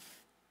Leaf,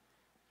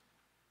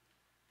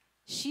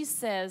 she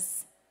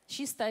says,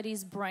 she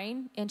studies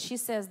brain, and she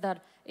says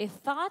that a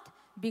thought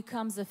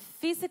becomes a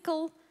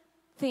physical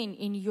thing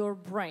in your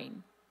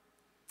brain.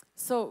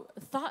 So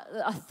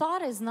a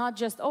thought is not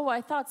just, oh,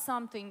 I thought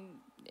something,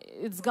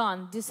 it's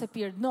gone,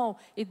 disappeared. No,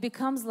 it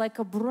becomes like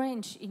a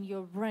branch in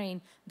your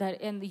brain,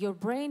 and your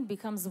brain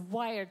becomes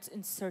wired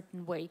in a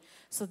certain way.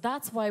 So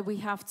that's why we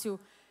have to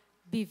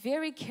be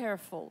very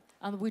careful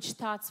on which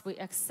thoughts we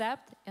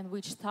accept and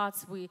which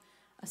thoughts we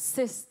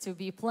assist to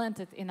be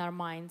planted in our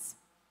minds.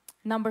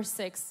 Number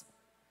 6,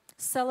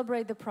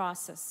 celebrate the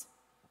process.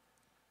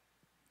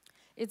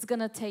 It's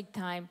gonna take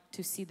time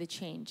to see the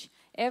change.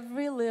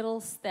 Every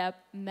little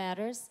step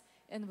matters,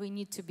 and we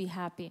need to be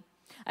happy.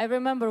 I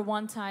remember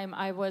one time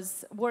I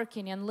was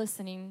working and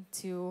listening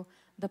to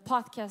the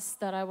podcast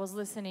that I was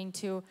listening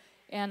to,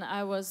 and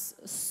I was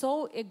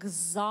so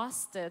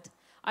exhausted.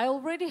 I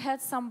already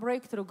had some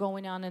breakthrough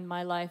going on in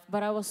my life,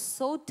 but I was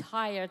so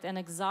tired and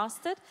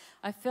exhausted.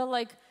 I felt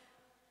like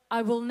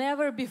I will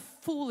never be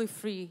fully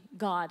free,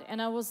 God. And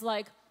I was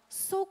like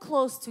so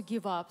close to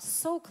give up,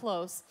 so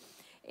close.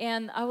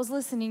 And I was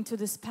listening to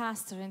this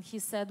pastor, and he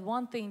said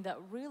one thing that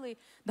really,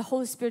 the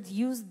Holy Spirit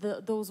used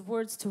those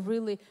words to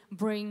really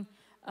bring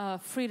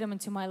freedom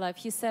into my life.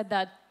 He said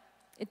that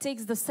it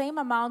takes the same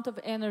amount of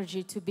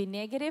energy to be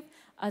negative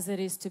as it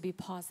is to be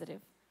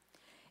positive.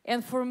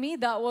 And for me,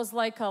 that was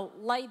like a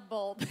light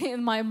bulb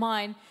in my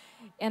mind.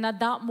 And at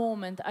that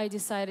moment, I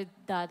decided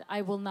that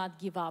I will not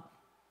give up.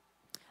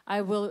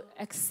 I will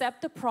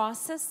accept the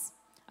process,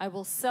 I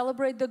will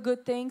celebrate the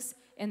good things,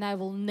 and I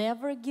will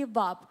never give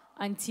up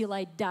until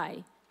I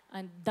die.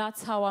 And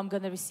that's how I'm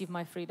going to receive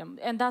my freedom.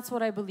 And that's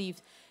what I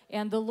believed.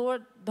 And the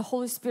Lord, the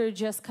Holy Spirit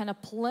just kind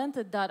of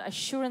planted that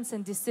assurance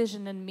and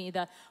decision in me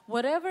that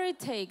whatever it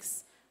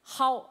takes,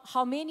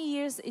 how many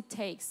years it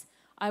takes,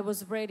 I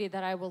was ready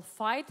that I will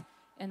fight,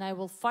 and I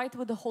will fight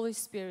with the Holy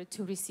Spirit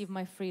to receive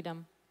my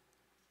freedom.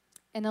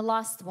 And the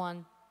last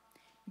one,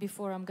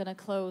 before I'm going to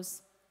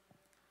close.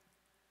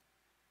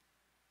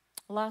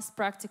 Last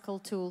practical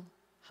tool,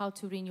 how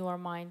to renew our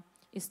mind,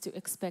 is to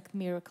expect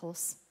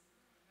miracles.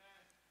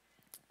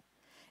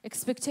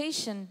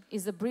 Expectation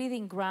is a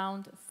breathing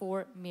ground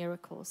for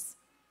miracles.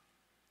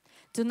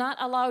 Do not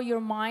allow your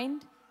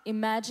mind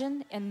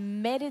imagine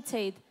and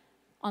meditate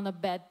on the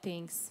bad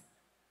things,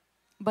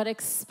 but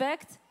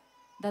expect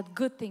that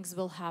good things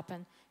will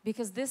happen,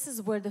 because this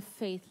is where the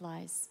faith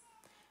lies.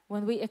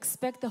 When we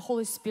expect the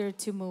Holy Spirit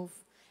to move,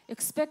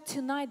 expect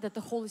tonight that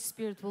the Holy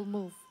Spirit will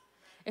move.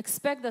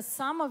 Expect that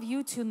some of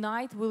you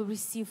tonight will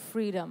receive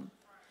freedom.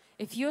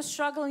 If you're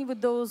struggling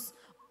with those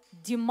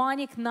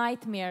demonic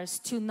nightmares,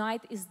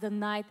 tonight is the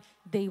night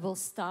they will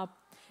stop.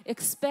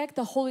 Expect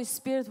the Holy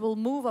Spirit will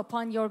move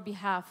upon your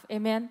behalf.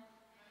 Amen.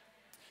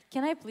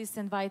 Can I please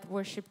invite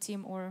worship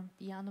team or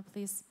piano,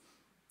 please?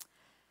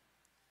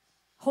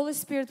 Holy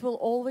Spirit will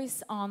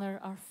always honor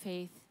our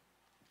faith.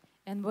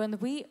 And when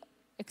we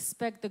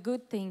expect the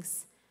good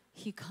things,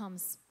 He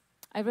comes.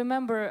 I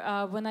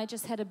remember when I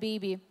just had a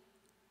baby,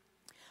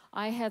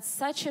 I had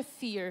such a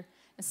fear,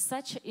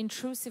 such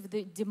intrusive,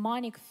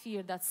 demonic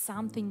fear that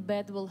something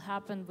bad will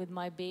happen with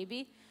my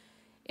baby.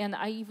 And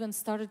I even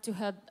started to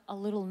have a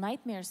little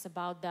nightmares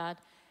about that.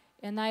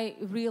 And I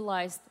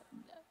realized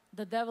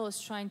the devil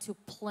is trying to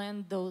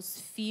plant those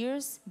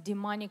fears,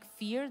 demonic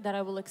fear, that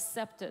I will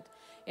accept it.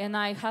 And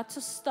I had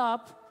to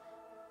stop.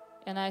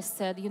 And I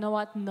said, you know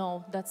what?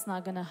 No, that's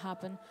not going to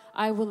happen.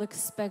 I will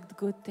expect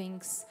good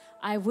things.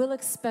 I will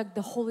expect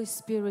the Holy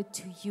Spirit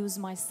to use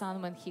my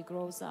son when he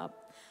grows up.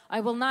 I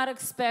will not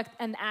expect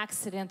an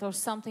accident or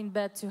something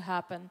bad to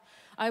happen.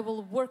 I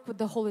will work with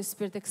the Holy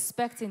Spirit,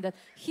 expecting that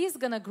He's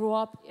going to grow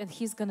up and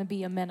He's going to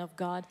be a man of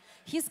God.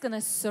 He's going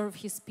to serve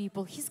His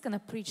people. He's going to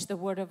preach the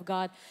Word of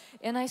God.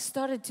 And I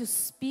started to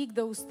speak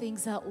those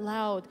things out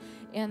loud.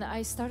 And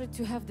I started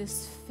to have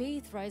this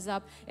faith rise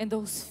up. And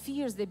those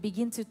fears, they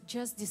begin to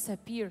just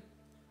disappear.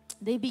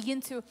 They begin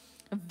to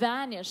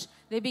vanish.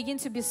 They begin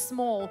to be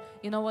small.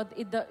 You know what?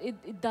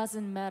 It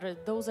doesn't matter.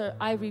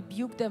 I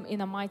rebuke them in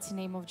the mighty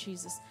name of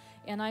Jesus.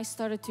 And I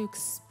started to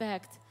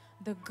expect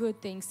the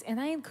good things. And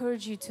I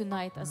encourage you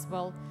tonight as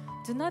well,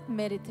 do not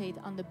meditate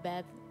on the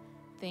bad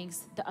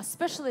things,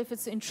 especially if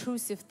it's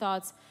intrusive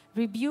thoughts.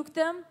 Rebuke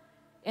them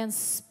and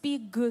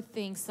speak good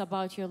things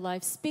about your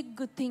life. Speak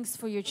good things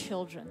for your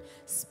children.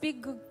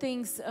 Speak good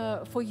things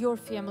for your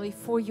family,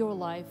 for your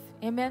life.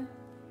 Amen?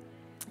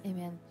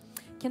 Amen.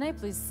 Can I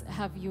please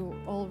have you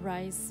all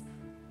rise?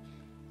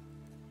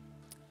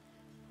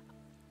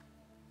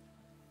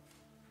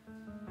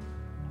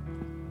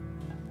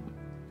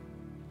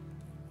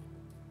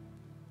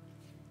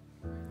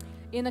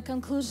 In a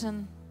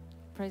conclusion,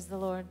 praise the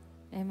Lord,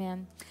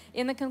 amen.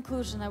 In a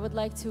conclusion, I would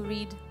like to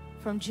read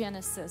from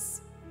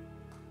Genesis.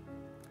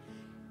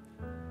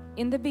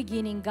 In the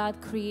beginning,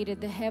 God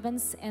created the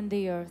heavens and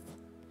the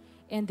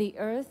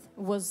earth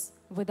was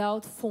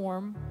without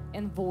form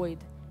and void,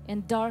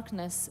 and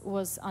darkness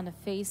was on the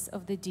face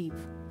of the deep.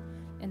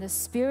 And the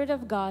Spirit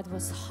of God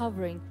was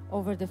hovering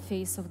over the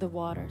face of the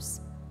waters.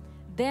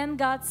 Then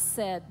God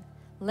said,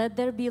 "Let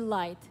there be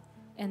light,"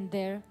 and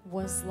there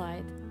was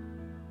light.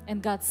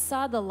 And God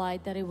saw the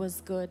light that it was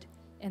good,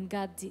 and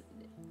God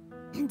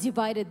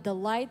divided the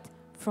light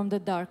from the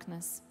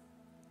darkness.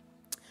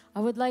 I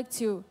would like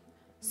to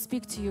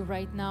speak to you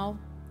right now,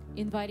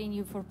 inviting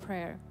you for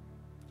prayer.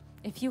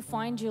 If you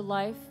find your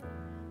life,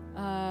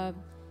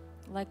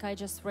 like I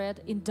just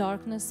read, in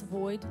darkness,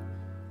 void,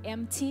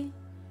 empty,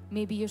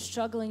 maybe you're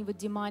struggling with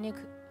demonic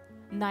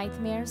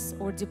nightmares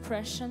or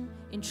depression,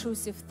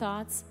 intrusive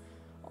thoughts,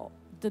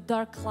 the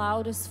dark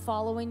cloud is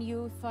following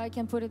you, if I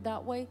can put it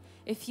that way.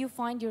 If you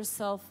find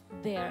yourself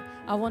there,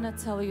 I want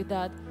to tell you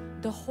that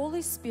the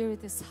Holy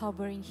Spirit is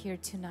hovering here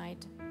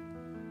tonight.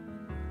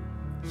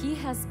 He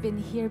has been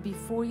here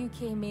before you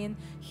came in.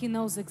 He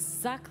knows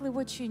exactly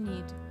what you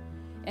need.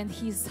 And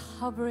He's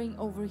hovering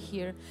over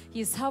here.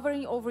 He's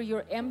hovering over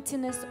your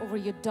emptiness, over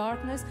your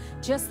darkness,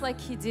 just like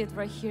He did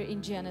right here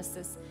in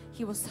Genesis.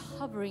 He was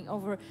hovering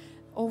over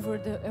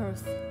the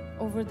earth,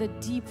 over the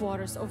deep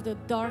waters, over the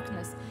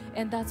darkness.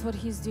 And that's what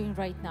He's doing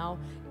right now.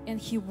 And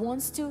He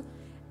wants to,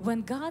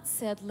 when God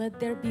said, "Let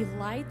there be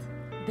light,"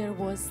 there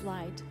was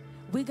light.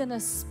 We're gonna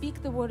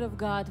speak the word of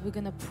God. We're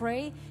gonna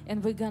pray,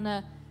 and we're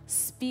gonna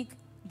speak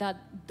that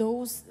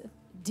those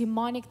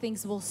demonic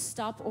things will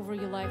stop over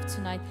your life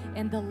tonight,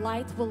 and the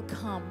light will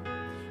come.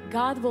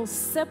 God will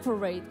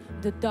separate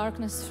the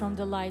darkness from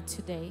the light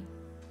today.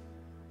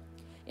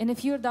 And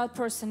if you're that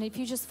person, if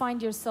you just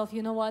find yourself,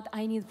 you know what,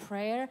 I need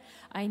prayer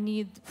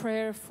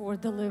for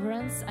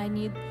deliverance, I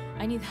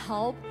need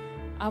help,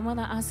 I want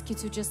to ask you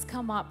to just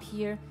come up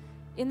here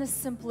in the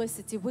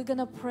simplicity. We're going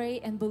to pray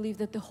and believe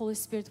that the Holy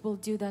Spirit will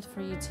do that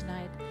for you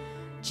tonight.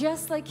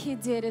 Just like He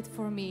did it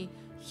for me.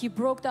 He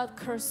broke that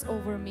curse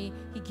over me.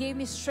 He gave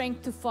me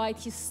strength to fight.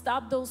 He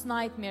stopped those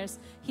nightmares.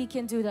 He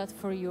can do that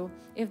for you.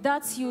 If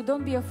that's you,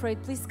 don't be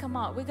afraid. Please come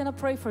out. We're going to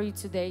pray for you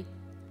today.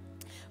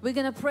 We're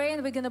going to pray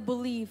and we're going to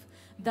believe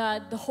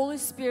that the Holy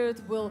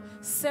Spirit will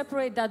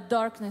separate that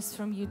darkness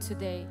from you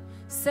today.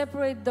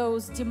 Separate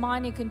those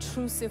demonic,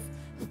 intrusive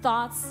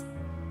thoughts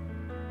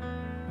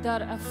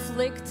that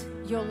afflict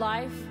your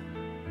life.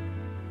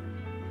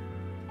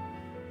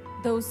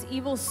 Those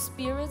evil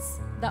spirits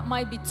that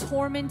might be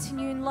tormenting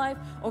you in life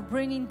or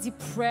bringing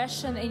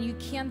depression and you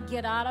can't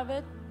get out of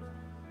it.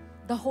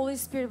 The Holy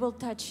Spirit will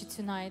touch you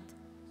tonight.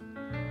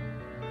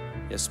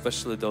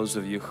 Especially those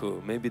of you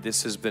who maybe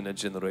this has been a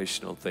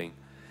generational thing.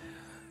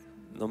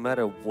 No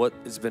matter what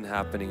has been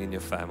happening in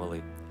your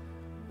family,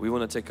 we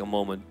want to take a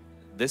moment.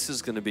 This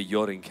is going to be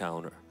your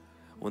encounter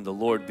when the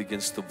Lord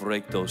begins to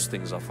break those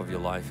things off of your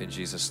life in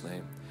Jesus'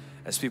 name.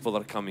 As people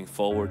are coming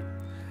forward,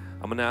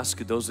 I'm going to ask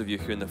you, those of you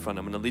here in the front,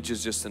 I'm going to lead you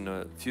just in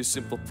a few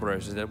simple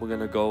prayers, and then we're going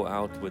to go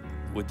out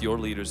with your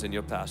leaders and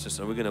your pastors,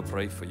 and we're going to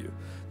pray for you.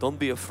 Don't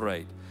be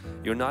afraid.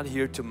 You're not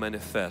here to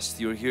manifest.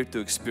 You're here to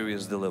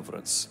experience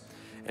deliverance.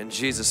 And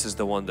Jesus is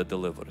the one that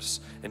delivers,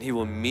 and He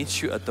will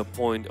meet you at the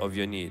point of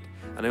your need.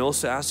 And I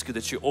also ask you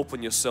that you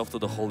open yourself to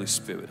the Holy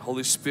Spirit.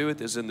 Holy Spirit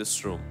is in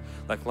this room.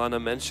 Like Lana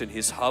mentioned,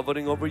 He's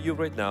hovering over you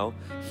right now.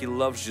 He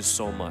loves you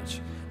so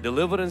much.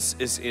 Deliverance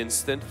is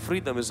instant.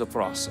 Freedom is a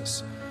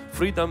process.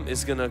 Freedom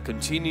is going to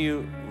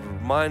continue,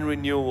 mind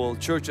renewal,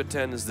 church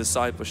attendance,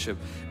 discipleship.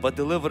 But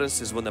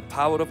deliverance is when the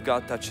power of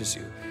God touches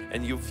you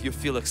and you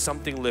feel like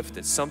something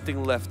lifted,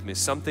 something left me,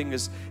 something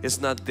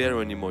is not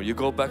there anymore. You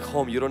go back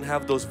home, you don't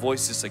have those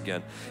voices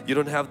again. You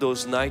don't have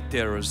those night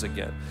terrors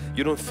again.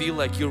 You don't feel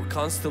like you're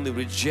constantly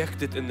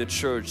rejected in the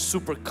church,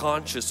 super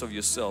conscious of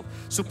yourself,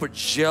 super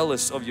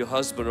jealous of your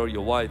husband or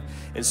your wife.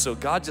 And so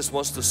God just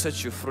wants to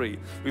set you free.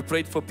 We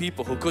prayed for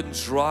people who couldn't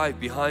drive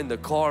behind the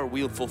car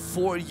wheel for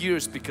 4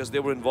 years because they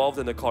were involved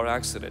in a car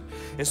accident.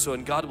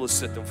 And God will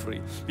set them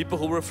free. People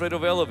who were afraid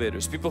of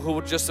elevators, people who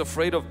were just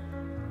afraid of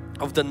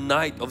the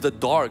night, of the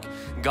dark.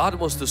 God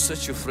wants to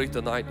set you free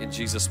tonight in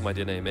Jesus'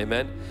 mighty name.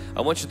 Amen.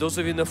 I want you, those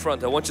of you in the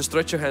front, I want you to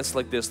stretch your hands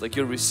like this, like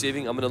you're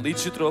receiving. I'm going to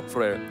lead you through a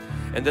prayer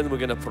and then we're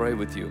going to pray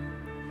with you.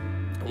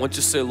 I want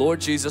you to say,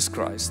 Lord Jesus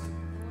Christ,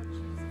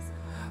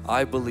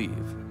 I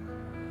believe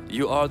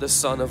you are the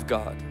Son of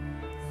God.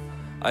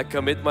 I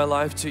commit my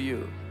life to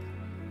you.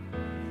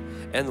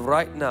 And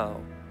right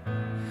now,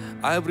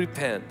 I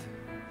repent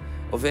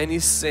of any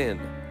sin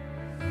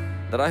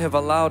that I have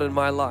allowed in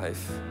my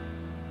life,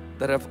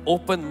 that have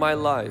opened my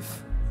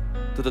life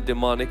to the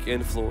demonic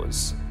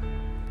influence.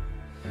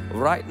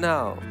 Right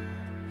now,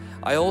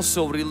 I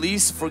also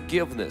release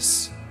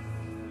forgiveness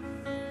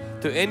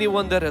to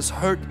anyone that has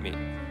hurt me,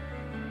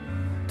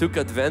 took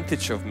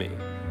advantage of me,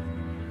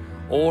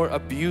 or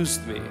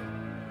abused me.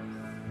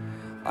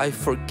 I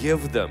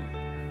forgive them,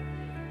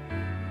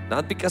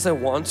 not because I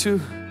want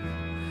to,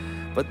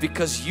 but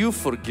because you've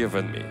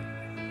forgiven me.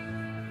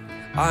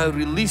 I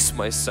release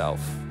myself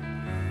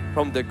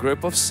from the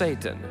grip of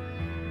Satan,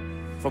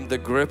 from the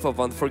grip of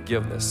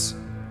unforgiveness.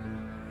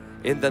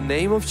 In the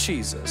name of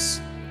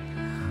Jesus,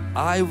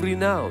 I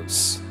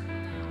renounce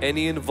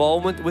any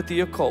involvement with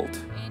the occult,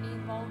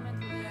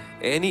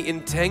 any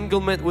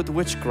entanglement with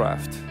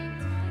witchcraft,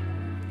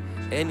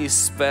 any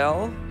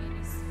spell,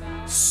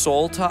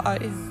 soul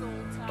tie,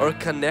 or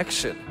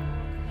connection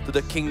to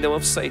the kingdom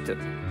of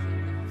Satan.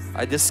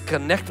 I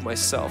disconnect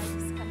myself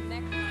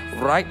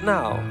right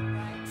now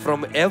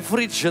from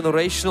every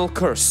generational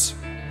curse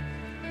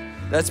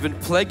that's been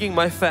plaguing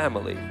my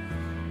family.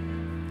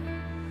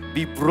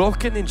 Be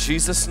broken in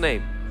Jesus'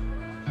 name.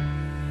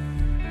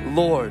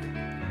 Lord,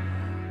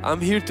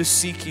 I'm here to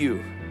seek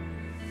you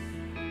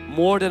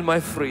more than my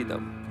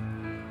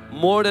freedom,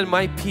 more than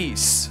my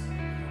peace,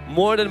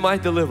 more than my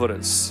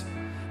deliverance.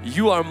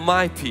 You are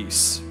my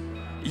peace.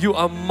 You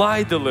are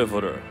my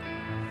deliverer.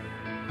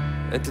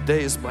 And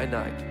today is my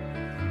night.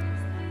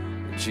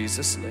 In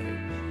Jesus' name.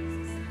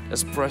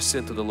 Let's press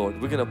into the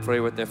Lord. We're going to pray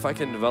with them. If I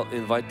can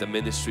invite the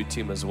ministry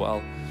team as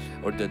well,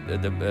 or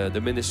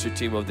the ministry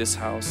team of this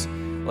house.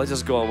 Let's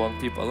just go among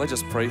people. Let's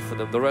just pray for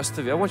them. The rest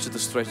of you, I want you to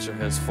stretch your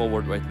hands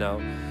forward right now.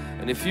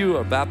 And if you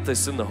are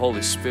baptized in the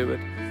Holy Spirit,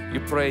 you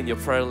pray in your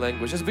prayer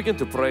language. Just begin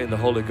to pray in the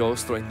Holy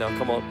Ghost right now.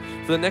 Come on.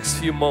 For the next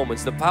few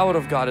moments, the power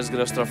of God is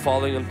going to start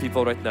falling on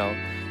people right now.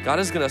 God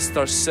is going to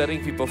start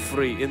setting people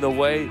free in the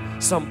way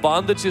some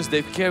bondages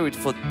they've carried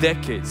for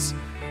decades.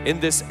 In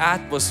this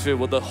atmosphere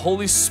where the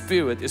Holy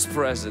Spirit is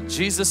present,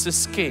 Jesus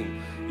is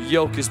King.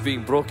 Yoke is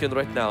being broken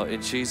right now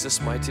in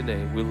Jesus' mighty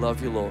name. We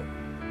love you, Lord.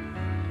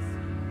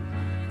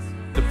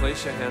 To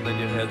place your hand on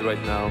your head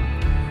right now.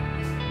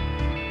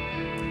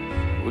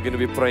 We're going to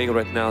be praying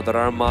right now that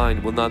our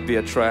mind will not be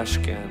a trash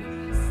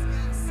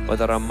can, but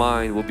that our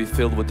mind will be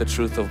filled with the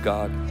truth of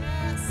God.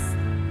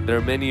 There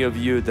are many of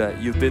you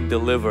that you've been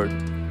delivered,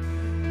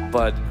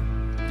 but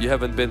you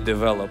haven't been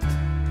developed.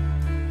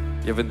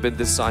 You haven't been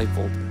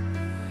discipled.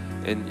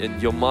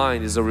 And your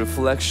mind is a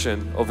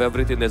reflection of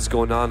everything that's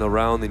going on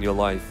around in your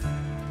life.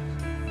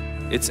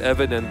 It's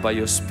evident by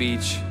your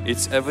speech.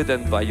 It's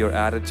evident by your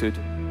attitude.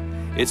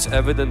 It's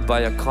evident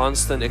by a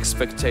constant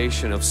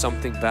expectation of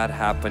something bad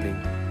happening.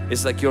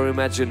 It's like your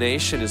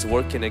imagination is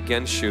working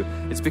against you.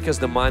 It's because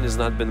the mind has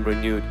not been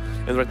renewed.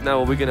 And right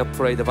now we're going to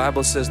pray. The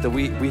Bible says that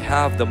we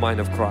have the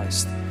mind of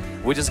Christ.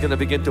 We're just going to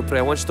begin to pray.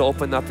 I want you to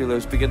open up your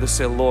lips. Begin to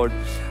say, Lord,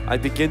 I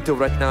begin to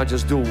right now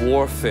just do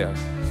warfare.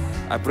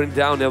 I bring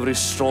down every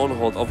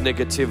stronghold of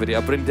negativity.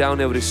 I bring down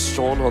every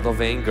stronghold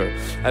of anger.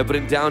 I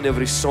bring down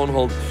every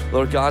stronghold,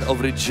 Lord God, of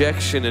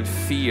rejection and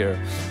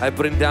fear. I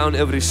bring down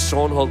every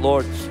stronghold,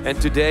 Lord.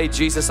 And today,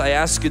 Jesus, I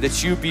ask you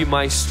that you be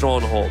my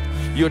stronghold.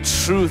 Your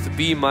truth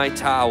be my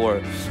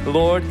tower.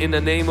 Lord, in the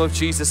name of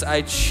Jesus,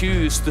 I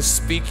choose to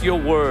speak your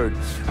word.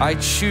 I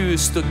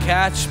choose to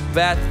catch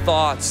bad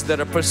thoughts that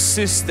are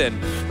persistent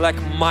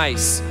like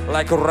mice,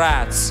 like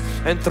rats,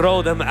 and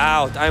throw them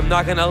out. I'm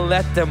not going to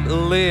let them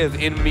live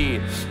in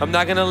me. I'm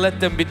not going to let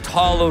them be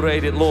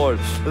tolerated, Lord.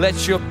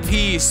 Let your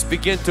peace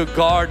begin to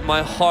guard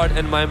my heart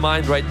and my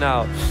mind right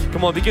now.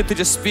 Come on, begin to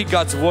just speak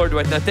God's word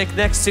right now. Take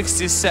next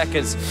 60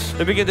 seconds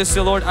and begin to say,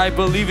 Lord, I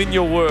believe in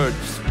your word.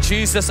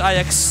 Jesus, I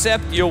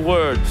accept your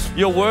word.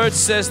 Your word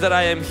says that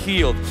I am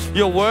healed.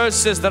 Your word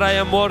says that I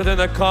am more than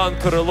a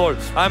conqueror, Lord.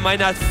 I might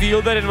not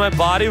feel that in my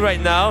body right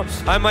now.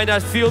 I might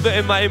not feel that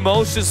in my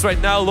emotions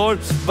right now, Lord,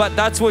 but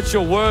that's what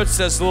your word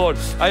says, Lord.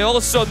 I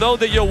also know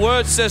that your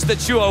word says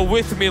that you are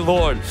with me,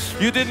 Lord.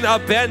 You didn't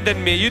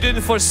abandon me. You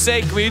didn't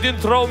forsake me. You didn't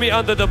throw me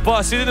under the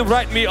bus. You didn't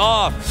write me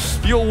off.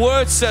 Your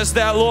word says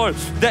that, Lord,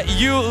 that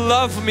you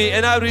love me,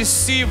 and I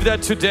receive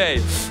that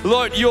today.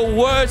 Lord, your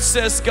word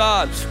says,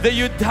 God, that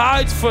you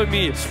died for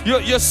me.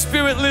 Your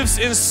spirit lives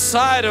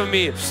inside of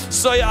me.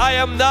 So I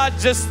am not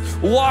just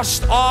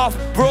washed off,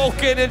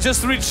 broken, and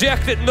just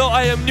rejected. No,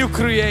 I am new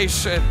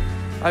creation.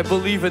 I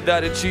believe in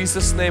that in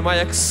Jesus' name. I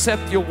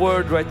accept your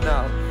word right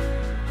now.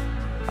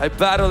 I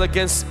battle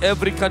against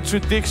every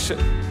contradiction,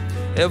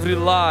 every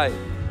lie,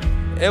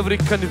 every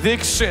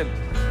conviction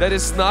that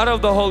is not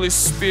of the Holy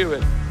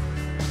Spirit,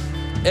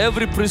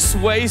 every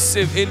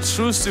persuasive,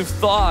 intrusive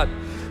thought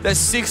that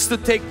seeks to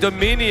take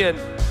dominion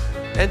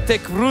and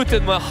take root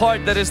in my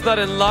heart that is not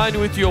in line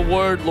with your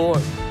word,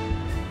 Lord.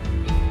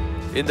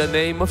 In the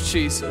name of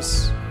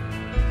Jesus,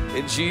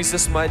 in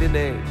Jesus' mighty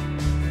name.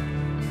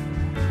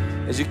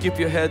 As you keep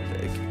your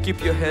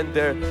hand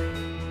there.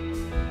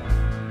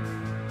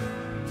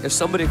 If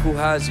somebody who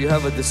you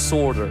have a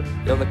disorder,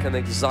 you have like an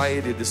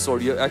anxiety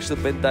disorder, you've actually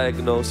been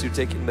diagnosed, you're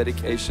taking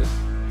medication.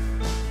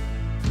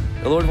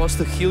 The Lord wants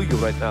to heal you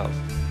right now.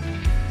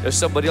 There's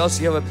somebody else,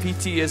 you have a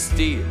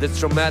PTSD, the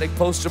traumatic,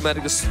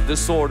 post-traumatic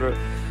disorder.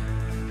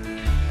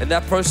 And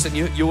that person,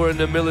 you were in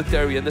the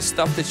military, and the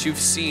stuff that you've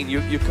seen,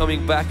 you're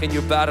coming back and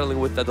you're battling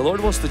with that. The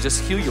Lord wants to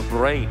just heal your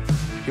brain.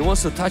 He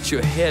wants to touch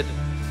your head,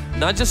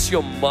 not just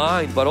your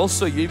mind, but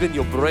also even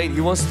your brain.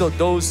 He wants to,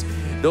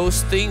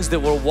 those things that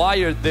were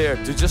wired there,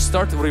 to just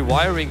start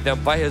rewiring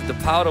them by the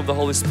power of the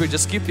Holy Spirit.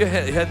 Just keep your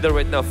head there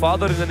right now.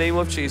 Father, in the name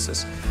of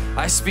Jesus,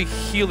 I speak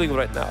healing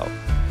right now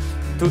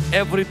to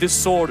every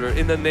disorder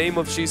in the name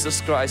of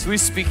Jesus Christ. We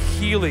speak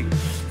healing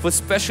for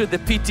especially the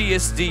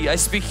PTSD. I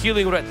speak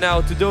healing right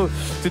now to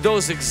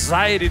those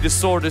anxiety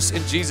disorders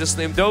in Jesus'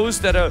 name.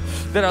 Those that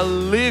are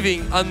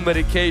living on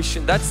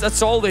medication.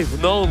 That's all they've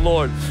known,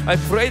 Lord. I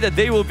pray that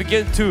they will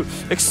begin to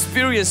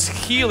experience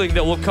healing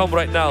that will come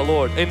right now,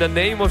 Lord, in the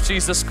name of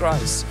Jesus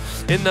Christ.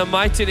 In the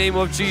mighty name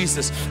of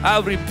Jesus, I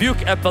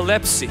rebuke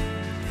epilepsy.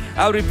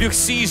 I rebuke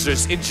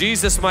seizures in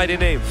Jesus' mighty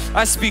name.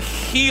 I speak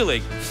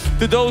healing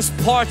to those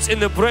parts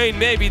in the brain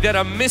maybe that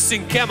are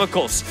missing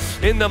chemicals.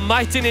 In the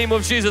mighty name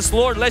of Jesus,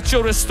 Lord, let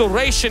your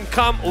restoration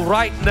come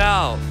right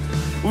now.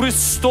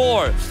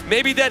 Restore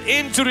maybe that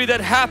injury that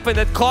happened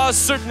that caused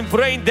certain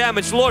brain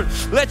damage. Lord,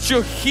 let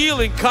your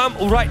healing come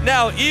right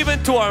now,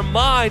 even to our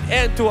mind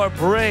and to our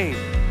brain.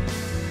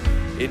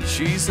 In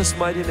Jesus'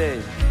 mighty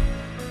name.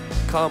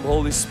 Come,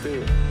 Holy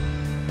Spirit.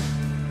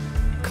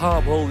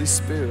 Come, Holy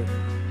Spirit.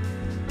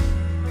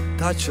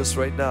 Touch us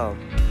right now,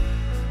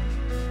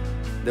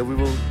 that we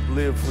will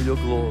live for your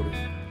glory.